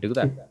 Do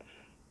that.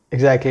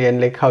 exactly, and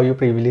like how you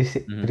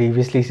Mhm.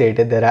 previously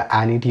stated, there are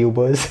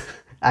anitubers,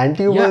 Yeah.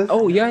 antubers.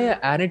 Oh, yeah.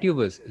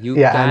 Anitubers. You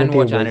Yeah, can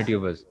watch anitubers.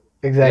 Anitubers.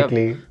 Yep.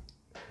 Exactly.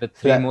 The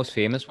So three that most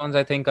famous ones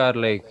I think are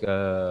like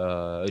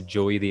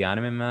Joey the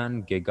Anime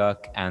Man,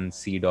 Gigak, and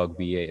Sea Dog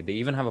BA. They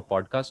even have a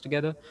podcast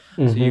together,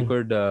 so you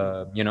could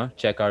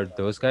check out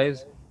those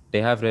guys.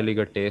 They have really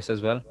good taste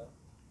as well.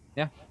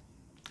 Yeah,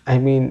 I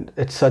mean,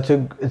 it's such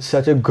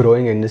a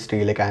growing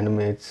industry like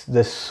anime.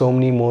 There's so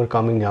many more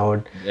coming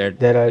out. it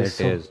There are it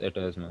so is it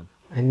is man.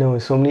 I know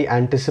so many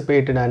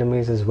anticipated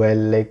animes as well.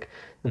 Like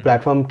the Hmm.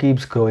 platform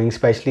keeps growing,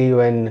 especially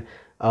when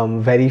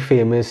very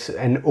famous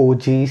and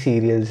OG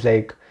serials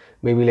like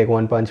maybe like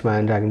One Punch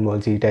Man, Dragon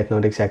Ball Z, Death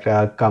Note, etc.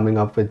 are coming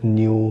up with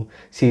new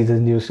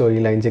seasons, new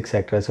storylines,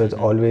 etc. So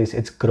Hmm.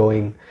 it's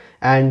growing.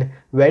 And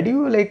where do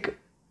you like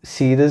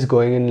see this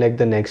going in like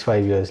the next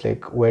 5 years?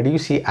 Like where do you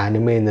see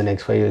anime in the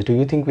next 5 years? Do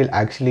you think we'll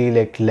actually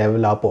like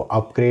level up or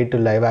upgrade to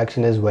live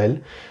action as well?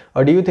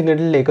 Or do you think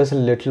it'll take us a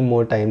little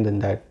more time than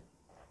that?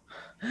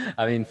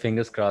 I mean,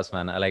 fingers crossed,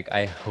 man.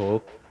 I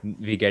hope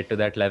we get to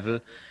that level,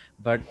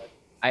 but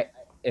I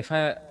if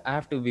I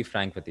have to be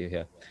frank with you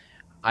here,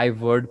 I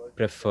would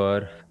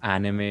prefer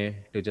anime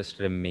to just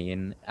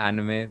remain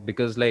anime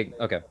because, like,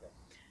 okay,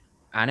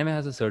 anime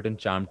has a certain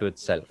charm to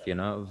itself.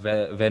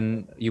 Where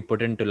when you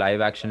put into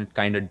live action, it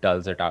kind of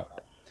dulls it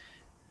out.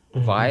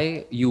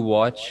 Why you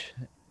watch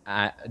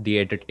the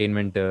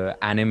entertainment, the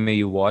anime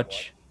you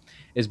watch,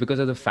 is because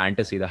of the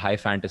fantasy, the high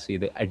fantasy,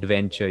 the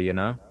adventure,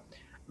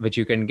 which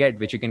you can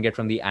get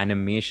from the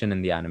animation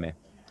in the anime.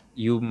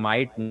 You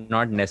might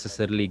not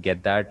necessarily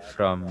get that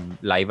from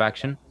live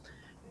action,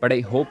 but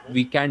I hope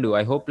we can do.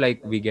 I hope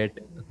like we get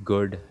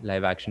good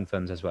live action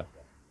films as well.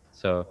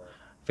 So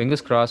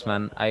fingers crossed,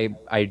 man.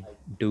 I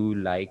do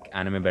like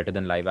anime better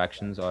than live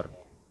actions, or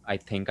I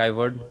think I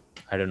would.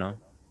 I don't know.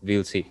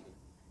 We'll see.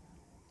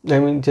 I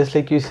mean, just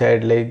like you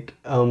said, like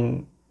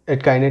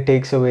it kind of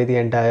takes away the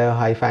entire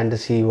high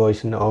fantasy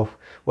version of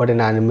what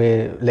an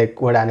anime,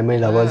 like what anime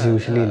lovers Yeah,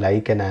 usually yeah.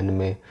 like an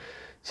anime.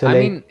 So I like,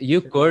 mean,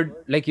 you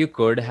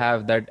could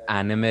have that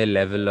anime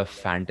level of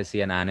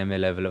fantasy and anime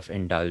level of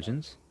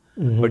indulgence,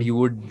 but mm-hmm, you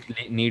would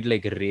need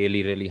like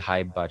really, really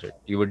high budget.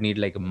 You would need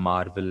like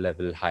Marvel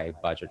level high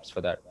budgets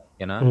for that.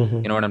 mm-hmm,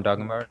 You know what I'm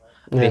talking about?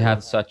 They yeah,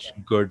 have such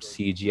good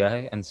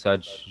CGI and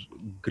such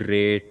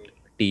great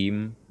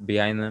team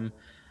behind them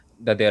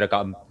that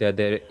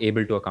they're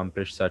able to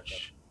accomplish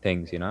such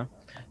things.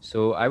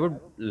 So I would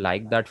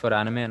like that for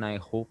anime, and I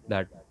hope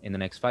that in the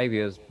next 5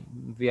 years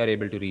we are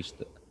able to reach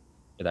to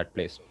that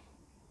place.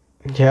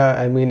 yeah.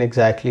 I mean,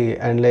 exactly,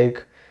 and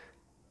like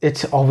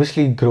it's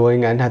obviously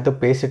growing, and at the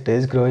pace it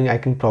is growing, I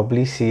can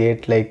probably see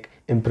it like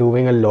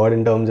improving a lot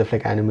in terms of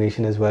like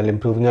animation as well,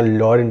 improving a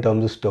lot in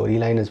terms of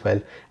storyline as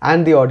well,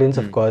 and the audience,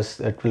 of Hmm. course,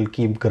 it will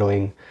keep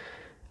growing.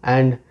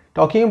 And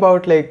talking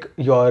about like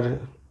your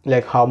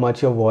like how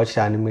much you've watched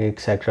anime,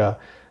 etc.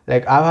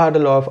 Like I've had a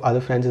lot of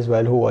other friends as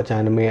well who watch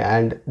anime,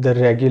 and the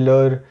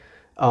regular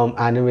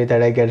anime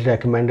that I get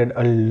recommended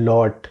a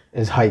lot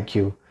is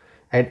Haikyuu,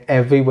 and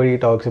everybody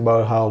talks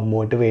about how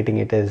motivating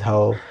it is,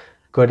 how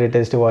good it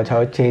is to watch,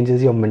 how it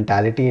changes your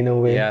mentality in a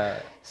way. Yeah,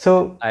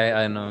 So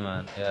I know,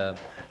 man. Yeah,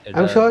 it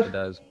I'm does. sure It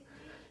does.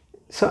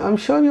 I'm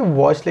sure you've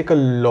watched like a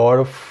lot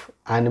of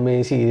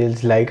anime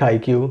serials like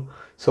Haikyuu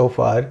so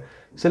far.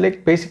 So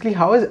like basically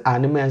how has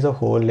anime as a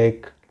whole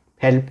like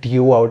helped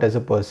you out as a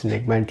person,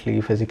 like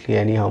mentally, physically,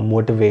 anyhow,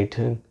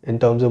 motivation in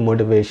terms of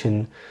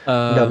motivation,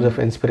 in terms of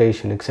Um,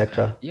 inspiration,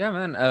 etc. yeah,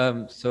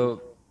 man.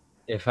 So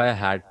if I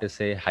had to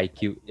say,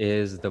 Haikyuu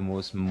is the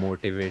most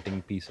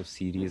motivating piece of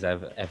series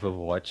I've ever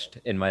watched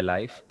in my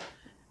life,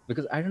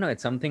 because I don't know,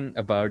 it's something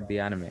about the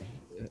anime.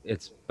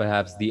 It's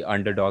perhaps the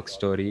underdog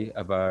story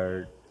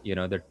about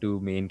the two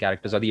main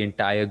characters or the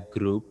entire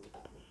group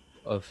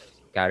of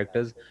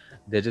characters.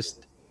 They're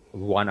just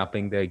one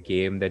upping their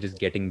game, they're just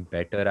getting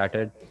better at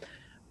it,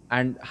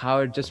 and how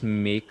it just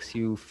makes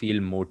you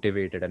feel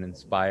motivated and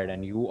inspired,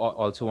 and you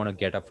also want to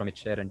get up from your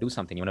chair and do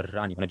something. You want to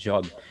run, you want to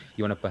jog,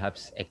 you want to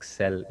perhaps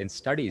excel in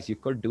studies. You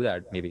could do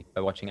that maybe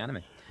by watching anime.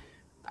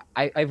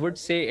 I would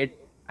say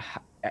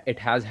it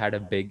has had a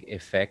big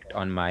effect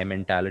on my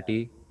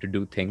mentality to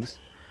do things,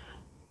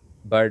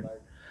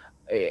 but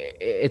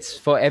it's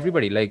for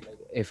everybody. Like,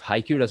 if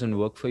Haikyuu doesn't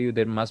work for you,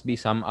 there must be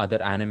some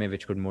other anime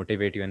which could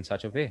motivate you in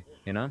such a way.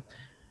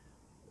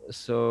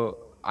 So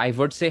I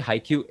would say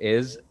Haikyuu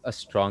is a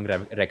strong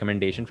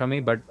recommendation from me.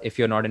 But if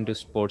you're not into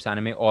sports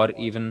anime, or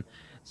even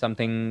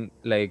something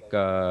like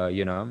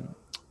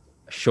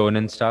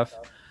shonen stuff,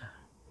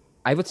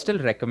 I would still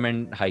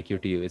recommend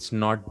Haikyuu to you. It's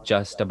not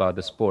just about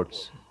the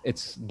sports.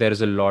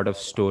 There's a lot of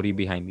story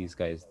behind these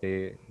guys.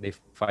 They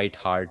fight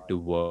hard to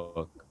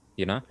work.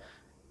 You know.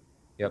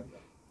 Yep.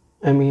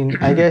 I mean,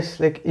 I guess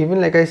like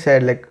even like I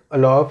said, like a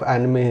lot of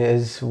anime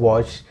is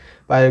watched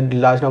by a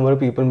large number of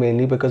people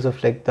mainly because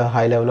of like the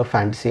high level of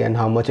fantasy and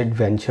how much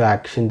adventure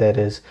action there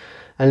is.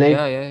 And Yeah, like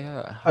yeah,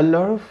 yeah. a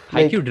lot of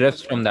Haikyuu like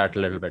drifts from that a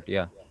little bit.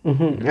 Yeah. hmm.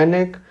 Hmm. And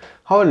like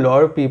how a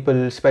lot of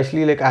people,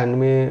 especially like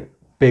anime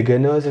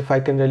beginners, if I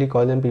can really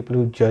call them, people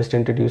who just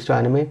introduced to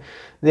anime,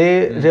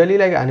 they Mm. really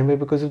like anime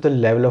because of the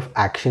level of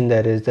action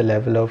there is, the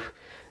level of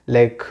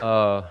like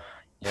Uh,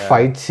 yeah.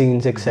 fight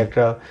scenes, Hmm.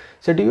 etc.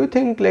 So do you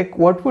think like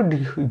what would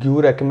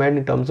you recommend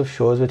in terms of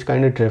shows which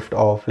kind of drift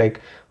off? Like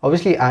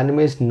obviously anime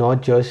is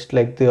not just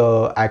like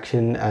the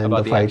action and the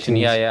About the fight action.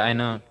 Yeah, scenes. yeah. I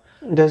know.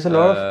 There's a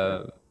lot of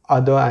Uh,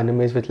 other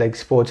animes with like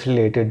sports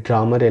related,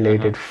 drama uh-huh.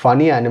 related,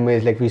 funny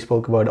animes like we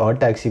spoke about Odd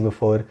Taxi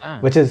before, Ah.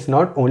 which is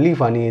not only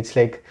funny, it's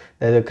like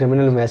there's a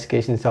criminal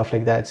investigation stuff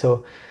like that.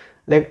 So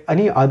like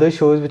any other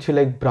shows which you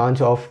like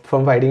branch off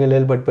from fighting a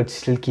little but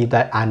still keep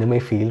that anime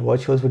feel,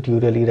 what shows would you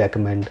really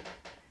recommend?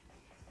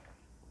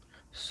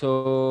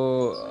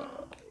 So,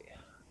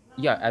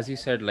 yeah, as you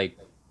said, like,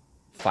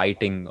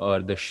 fighting or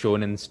the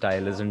shonen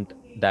style isn't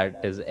that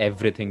is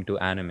everything to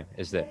anime,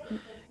 is there?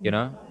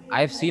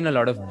 I've seen a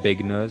lot of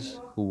beginners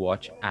who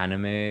watch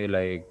anime,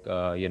 like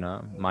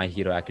My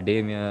Hero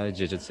Academia,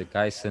 Jujutsu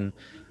Kaisen,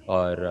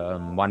 or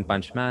One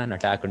Punch Man,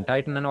 Attack on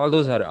Titan, and all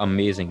those are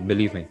amazing,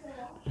 believe me.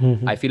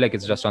 I feel like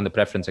it's just on the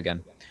preference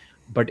again.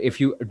 But if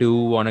you do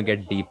want to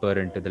get deeper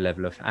into the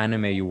level of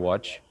anime you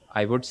watch,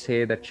 I would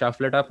say that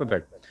shuffle it up a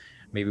bit.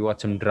 Maybe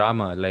watch some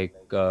drama like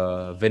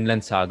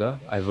Vinland Saga.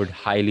 I would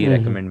highly Hmm.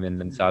 recommend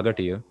Vinland Saga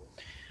to you.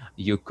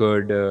 You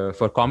could,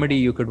 for comedy,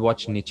 you could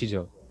watch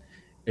Nichijou.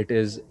 It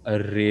is a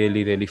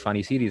really, really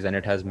funny series, and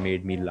it has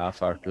made me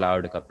laugh out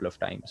loud a couple of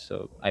times.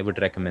 So I would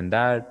recommend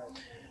that.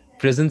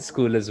 Prison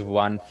School is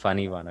one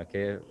funny one,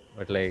 okay?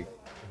 But like,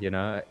 you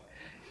know,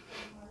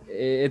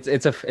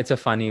 it's a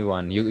funny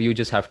one. You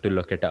just have to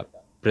look it up.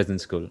 Prison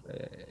School.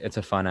 It's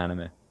a fun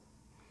anime.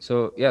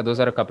 So yeah, those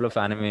are a couple of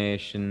anime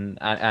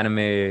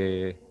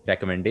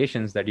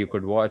recommendations that you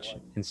could watch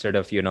instead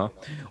of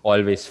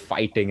always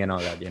fighting and all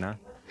that.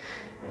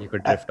 You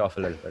could drift off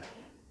a little bit.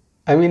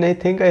 I mean, I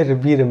think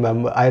we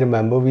remember. I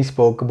remember we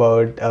spoke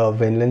about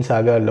Vinland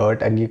Saga a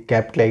lot, and you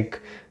kept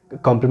like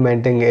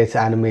complimenting its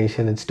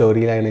animation, its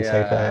storyline,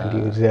 etc. And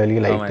you Yeah. really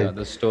Oh liked my god, it.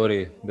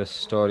 the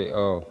story.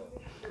 Oh,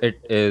 it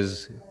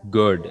is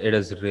good. It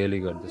is really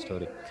good. The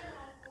story,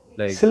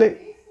 like, So like,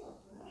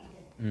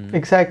 mm,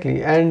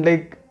 exactly, and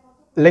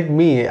like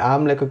me,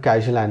 I'm like a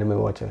casual anime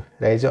watcher,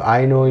 right? So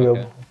I know you're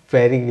okay,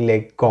 very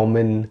like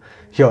common,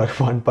 your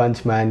One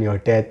Punch Man, your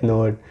Death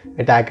Note,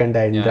 Attack on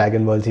Titan, yeah,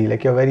 Dragon Ball Z,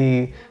 like your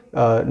very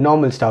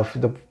normal stuff,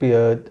 the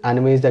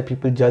animes that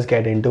people just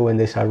get into when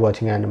they start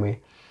watching anime.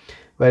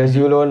 Whereas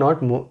hmm, you know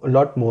not a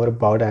lot more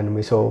about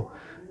anime. So,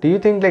 do you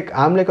think like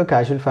I'm like a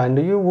casual fan?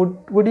 Do you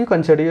would you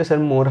consider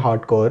yourself more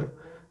hardcore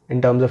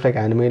in terms of like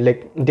anime?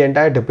 Like the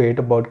entire debate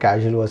about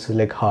casual versus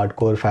like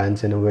hardcore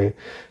fans in a way.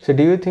 So,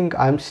 do you think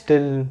I'm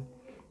still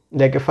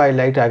like if I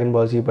like Dragon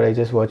Ball Z, but I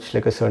just watch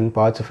like a certain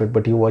parts of it,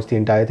 but you watch the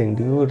entire thing?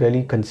 Do you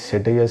really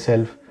consider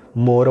yourself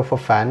more of a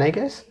fan? I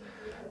guess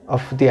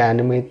of the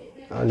anime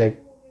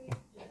like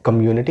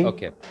community.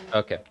 okay,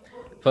 okay.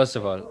 First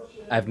of all,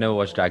 I've never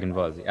watched Dragon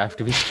Ball Z. I have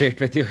to be straight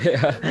with you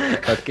here.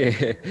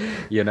 Okay,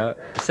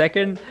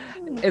 Second,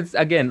 it's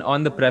again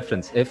on the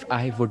preference. If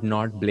I would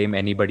not blame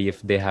anybody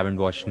if they haven't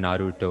watched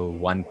Naruto,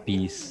 One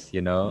Piece,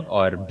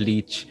 or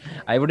Bleach,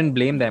 I wouldn't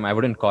blame them. I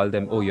wouldn't call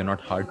them, oh, you're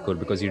not hardcore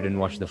because you didn't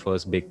watch the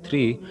first big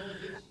three.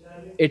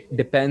 It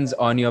depends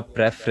on your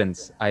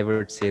preference. I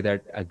would say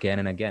that again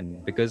and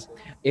again, because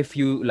if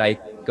you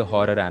like a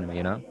horror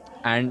anime,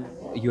 and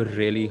you're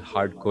really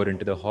hardcore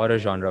into the horror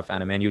genre of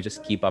anime and you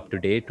just keep up to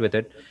date with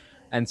it,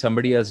 and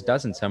somebody else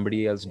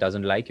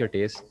doesn't like your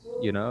taste,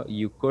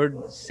 you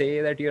could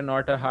say that you're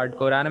not a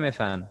hardcore anime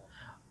fan,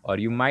 or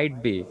you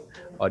might be,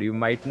 or you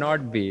might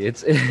not be.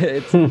 It's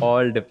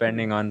all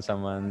depending on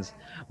someone's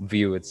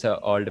view. It's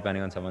all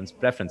depending on someone's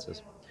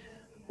preferences.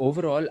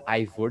 Overall,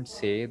 I would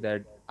say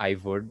that I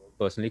would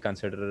personally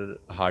consider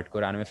a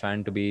hardcore anime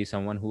fan to be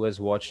someone who has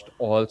watched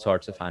all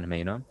sorts of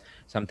anime,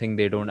 something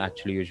they don't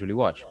actually usually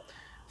watch.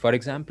 For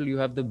example, you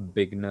have the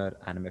beginner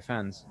anime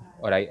fans,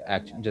 or I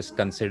actually just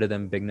consider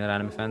them beginner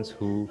anime fans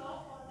who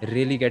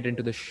really get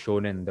into the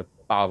shonen, the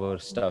power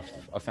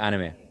stuff of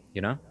anime,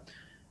 you know?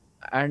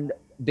 And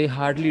they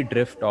hardly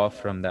drift off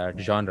from that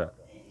genre.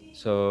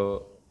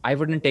 So I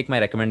wouldn't take my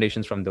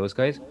recommendations from those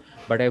guys,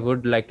 but I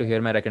would like to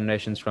hear my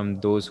recommendations from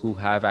those who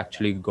have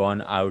actually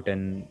gone out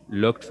and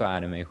looked for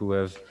anime, who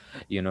have,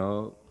 you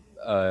know,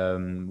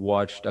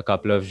 watched a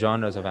couple of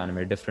genres of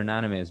anime, different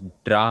animes,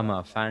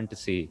 drama,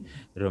 fantasy,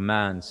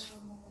 romance,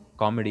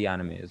 comedy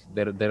animes.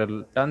 There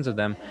are tons of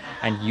them,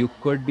 and you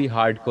could be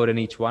hardcore in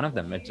each one of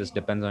them. It just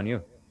depends on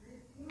you.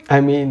 I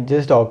mean,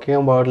 just talking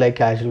about like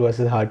casual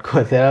versus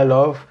hardcore, there are a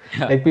lot of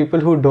Yeah. like people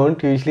who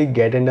don't usually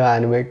get into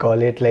anime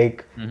call it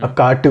like a Hmm.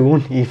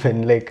 cartoon,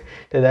 even like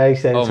to that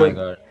extent. Oh my So,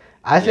 god.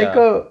 as like Yeah.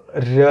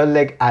 a real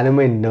like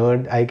anime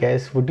nerd, I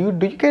guess, do you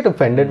get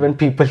offended Hmm. when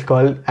people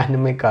call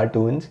anime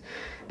cartoons?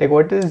 Like,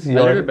 what is A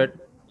little your? bit.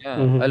 Yeah,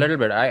 a Mhm. little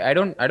bit. I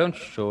don't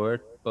show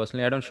it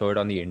personally. I don't show it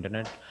on the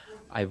internet.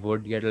 I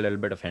would get a little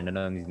bit offended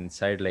on the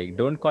inside. Like,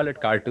 don't call it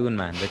cartoon,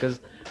 man, because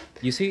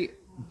you see,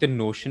 the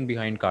notion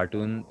behind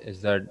cartoon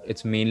is that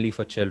it's mainly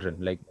for children.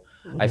 Like,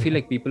 I feel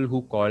like people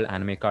who call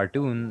anime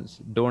cartoons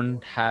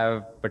don't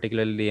have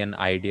particularly an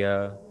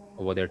idea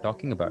of what they're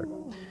talking about,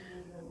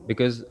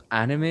 because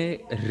anime,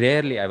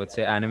 rarely I would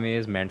say anime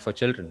is meant for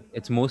children.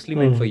 It's mostly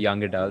meant for Mhm.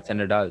 young adults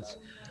and adults.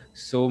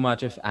 So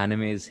much of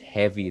anime is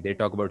heavy. They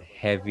talk about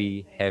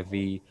heavy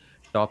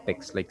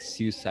topics like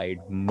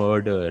suicide,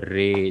 murder,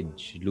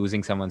 rage,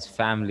 losing someone's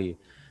family.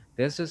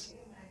 There's just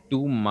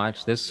too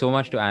much. There's so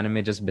much to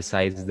anime just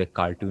besides the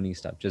cartoony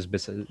stuff, just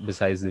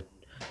besides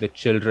the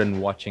children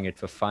watching it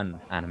for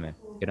fun anime,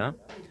 you know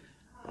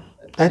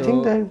I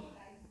think so that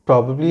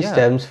probably yeah.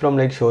 stems from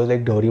like shows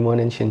like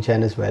Doraemon and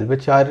Shinchan as well,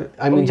 which are,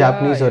 I Oh mean, yeah,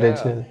 Japanese yeah.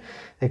 original.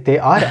 Like they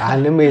are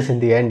animes in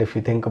the end if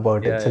you think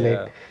about it. Yeah, So yeah,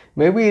 like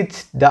maybe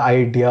it's the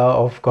idea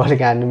of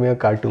calling anime a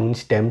cartoon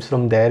stems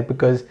from there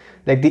because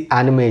like the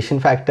animation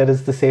factor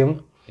is the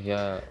same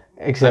yeah.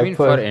 I except mean,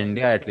 for for.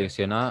 India at least,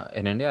 in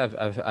India,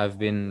 I've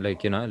been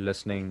like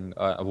listening,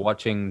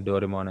 watching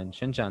Doraemon and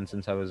Shinchan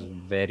since I was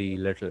very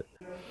little.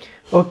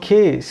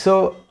 Okay,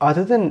 so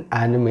other than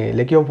anime,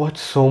 like you've watched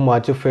so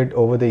much of it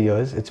over the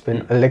years. It's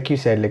been Hmm. like you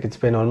said, like it's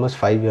been almost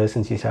 5 years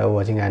since you started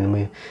watching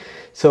anime.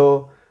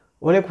 So,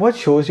 well, like what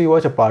shows do you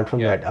watch apart from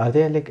Yeah. that? Are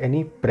there like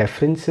any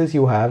preferences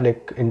you have,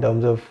 like in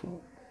terms of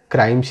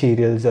crime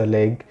serials or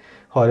like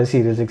horror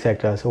serials,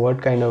 etc.? So,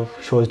 what kind of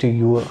shows do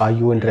you are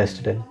you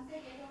interested Hmm. in?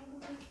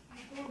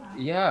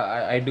 Yeah,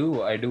 I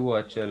do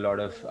watch a lot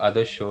of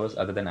other shows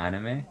other than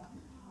anime.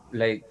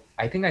 Like,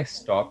 I think I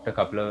stopped a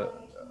couple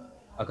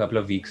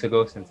of weeks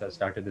ago since I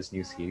started this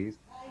new series.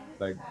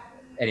 But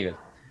anyways,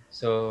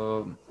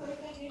 So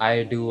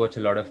I do watch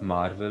a lot of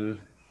Marvel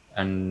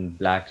and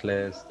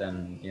Blacklist,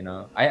 and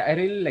I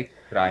really like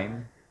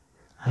crime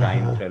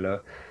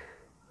thriller,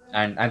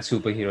 and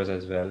superheroes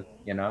as well.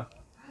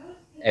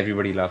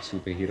 Everybody loves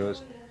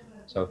superheroes,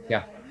 so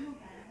yeah.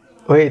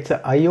 Wait, so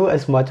are you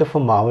as much of a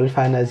Marvel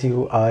fan as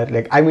you are?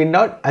 Like, I mean,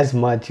 not as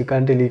much. You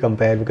can't really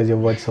compare because you've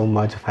watched so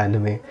much of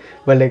anime.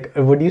 But like,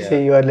 would you Yeah,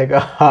 say you are like a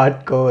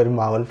hardcore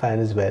Marvel fan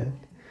as well?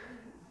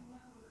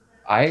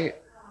 I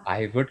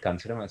I would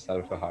consider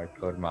myself a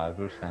hardcore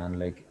Marvel fan.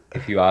 Like,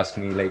 if you ask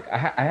me, like,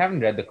 I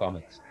haven't read the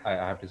comics. I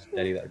have to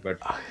tell you that, but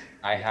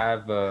I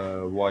have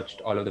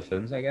watched all of the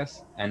films, I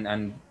guess,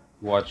 and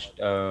watched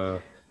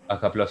a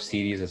couple of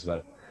series as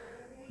well.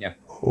 Yeah,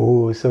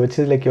 Oh, so which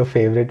is like your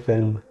favorite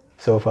film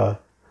so far?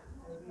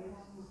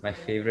 my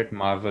favorite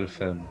Marvel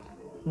film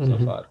so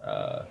far.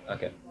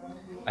 Okay,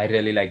 I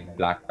really like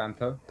Black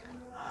Panther,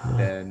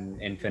 then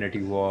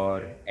Infinity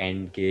War,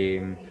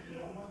 Endgame.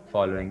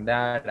 Following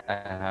that, I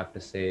have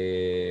to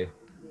say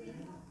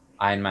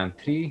Iron Man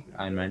 3,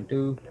 Iron Man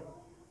 2,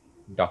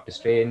 Doctor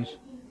Strange,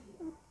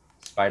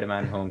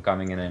 Spider-Man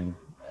Homecoming, and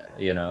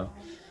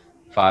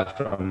Far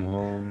From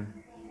Home.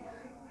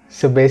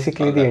 So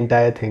basically, All the that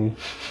entire thing.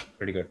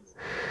 pretty good.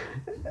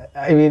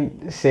 I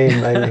mean,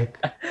 same. I like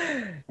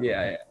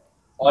Yeah,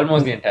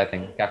 almost the entire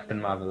thing. Captain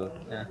Marvel.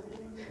 Yeah,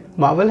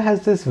 Marvel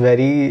has this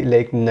very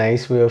like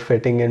nice way of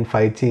fitting in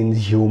fight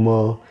scenes,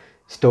 humor,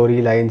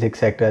 storylines,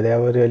 etc. They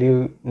have a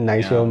really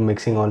nice way yeah. of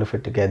mixing all of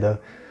it together.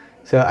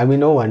 So I mean,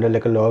 no wonder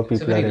like a lot of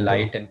It's a people very are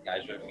into. light and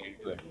casual feel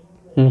to it.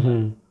 Yeah,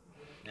 Mm-hmm.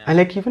 yeah. And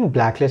like even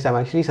Blacklist, I'm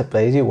actually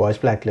surprised you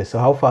watched Blacklist. So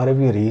how far have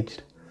you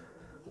reached?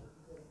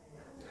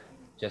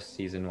 Just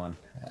season one.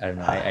 I don't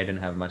know. I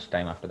didn't have much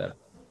time after that.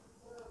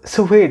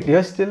 So wait,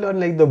 you're still on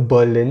like the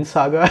Berlin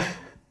saga,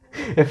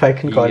 if I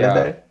can call it Yeah,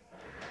 that.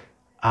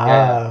 yeah,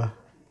 yeah. Ah,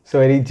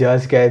 so he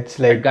just gets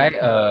That like, guy.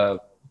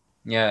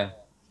 Yeah,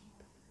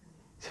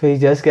 so he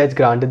just gets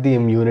granted the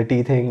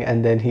immunity thing,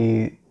 and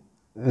then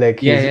like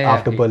yeah, he's yeah,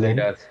 yeah. after He Berlin.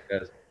 does. He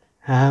does.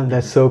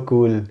 That's Hmm. so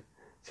cool.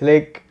 So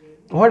like,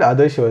 what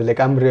other shows? Like,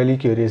 I'm really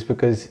curious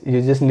because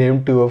you just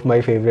named two of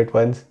my favorite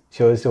ones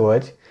shows to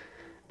watch.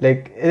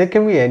 Like, it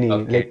can be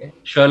any. Like, Okay.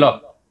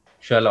 Sherlock.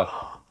 Sherlock.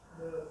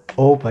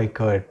 oh my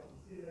god,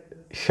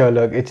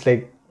 Sherlock. It's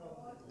like,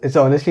 it's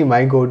honestly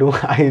my go-to.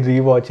 I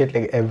rewatch it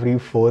like every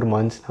 4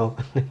 months now.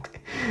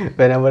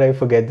 Whenever I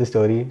forget the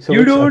story. So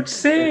You it's don't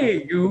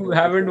say. You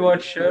haven't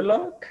watched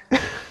Sherlock?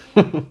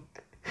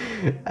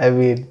 I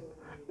mean,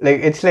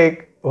 like it's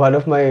like one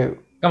of my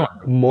Come on,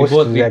 bro. We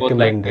most both we both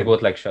like we recommended.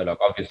 both like Sherlock,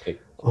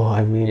 obviously. Oh,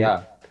 I mean,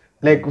 Yeah.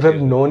 like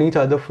we've Seriously. known each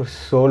other for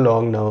so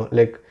long now.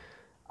 Like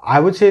I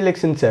would say like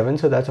since seven,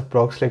 so that's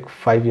approx like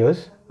 5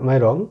 years. Am I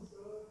wrong?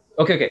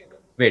 Okay, okay.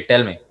 Wait,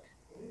 tell me.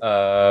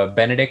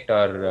 Benedict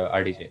or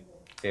RDJ?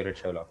 Favorite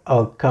Sherlock?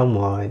 Oh, come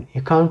on.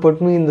 You can't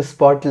put me in the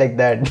spot like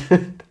that.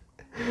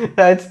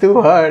 That's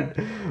too hard.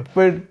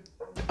 But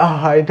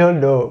I don't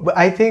know. But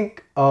I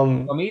think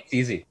For me, it's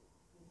easy.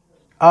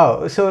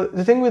 oh, so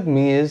the thing with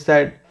me is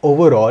that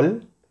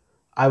overall,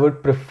 I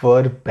would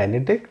prefer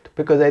Benedict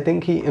because I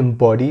think he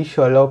embodies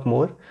Sherlock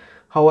more.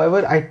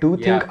 However, I do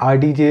think Yeah.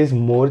 RDJ is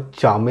more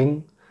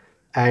charming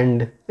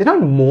and it's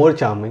not more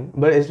charming,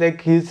 but it's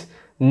like his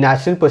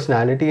natural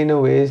personality in a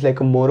way is like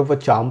a more of a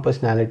charm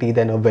personality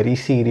than a very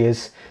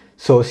serious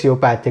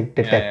sociopathic Yeah,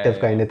 detective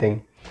yeah, yeah. kind of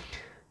thing.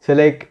 So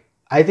like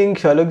I think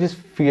Sherlock just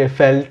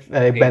felt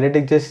Agree.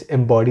 Benedict just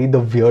embodied the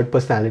weird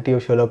personality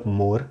of Sherlock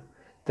more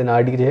than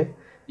RDJ.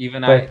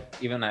 But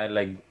Even I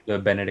like the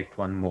Benedict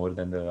one more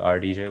than the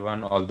RDJ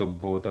one, although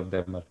both of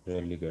them are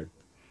really good.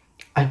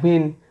 I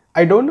mean,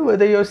 I don't know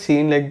whether you're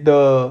seeing like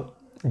the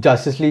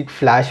Justice League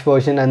Flash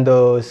version and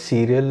the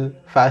serial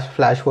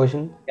Flash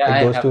version, Yeah, like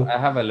those two. I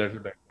have a little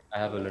bit. I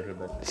have a little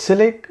bit. So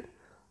like,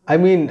 I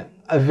mean,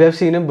 we've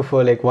seen it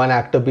before, like one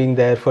actor being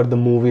there for the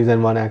movies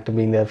and one actor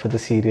being there for the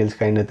serials,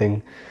 kind of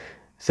thing.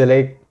 So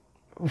like,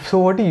 so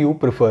what do you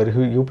prefer?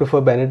 Who you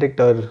prefer, Benedict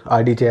or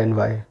RDJ, and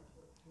why?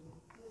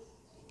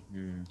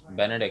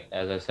 Benedict,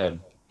 as I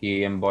said,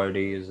 he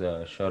embodies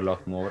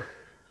Sherlock more.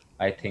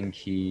 I think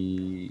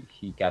he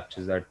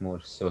captures that more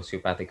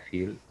sociopathic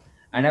feel,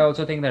 and I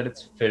also think that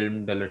it's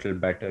filmed a little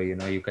better.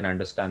 You can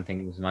understand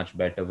things much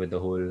better with the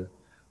whole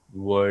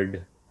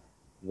word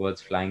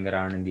words flying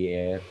around in the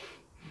air.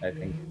 I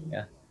think,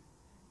 yeah,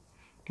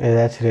 Yeah,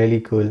 that's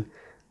really cool.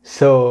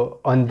 So,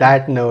 on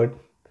that note,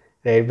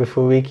 right,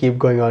 before we keep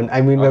going on,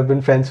 I mean, we've okay,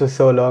 been friends for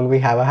so long, we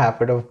have a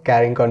habit of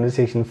carrying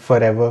conversation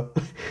forever.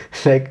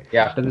 Like,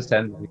 yeah. After this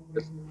ends, we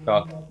just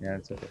talk. Yeah,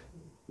 it's okay.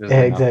 This is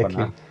yeah, enough for exactly.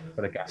 now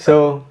for the catch up.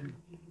 So,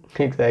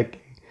 exactly.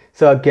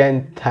 So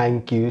again,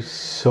 thank you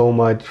so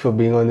much for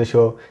being on the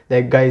show.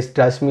 Like guys,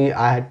 trust me,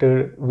 I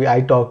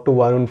talked to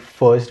Varun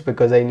first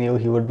because I knew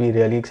he would be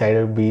really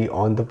excited to be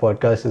on the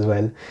podcast as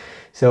well.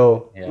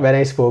 So Yeah, when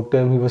I spoke to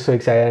him, he was so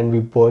excited and we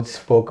both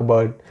spoke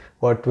about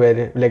what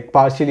were like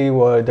partially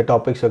what the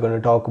topics we're going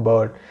to talk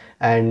about.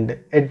 And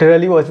it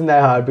really wasn't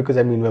that hard because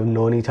I mean we've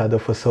known each other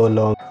for so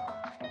long.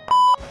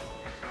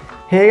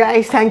 Hey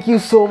guys, thank you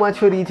so much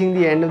for reaching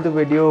the end of the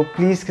video.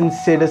 Please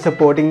consider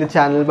supporting the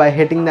channel by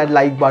hitting that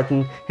like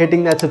button,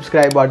 hitting that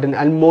subscribe button,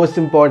 and most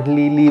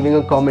importantly, leaving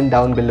a comment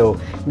down below,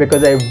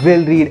 because I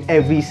will read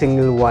every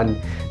single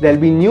one. There'll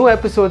be new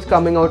episodes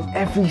coming out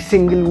every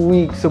single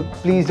week, so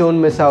please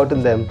don't miss out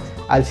on them.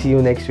 I'll see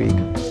you next week.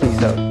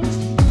 Peace out.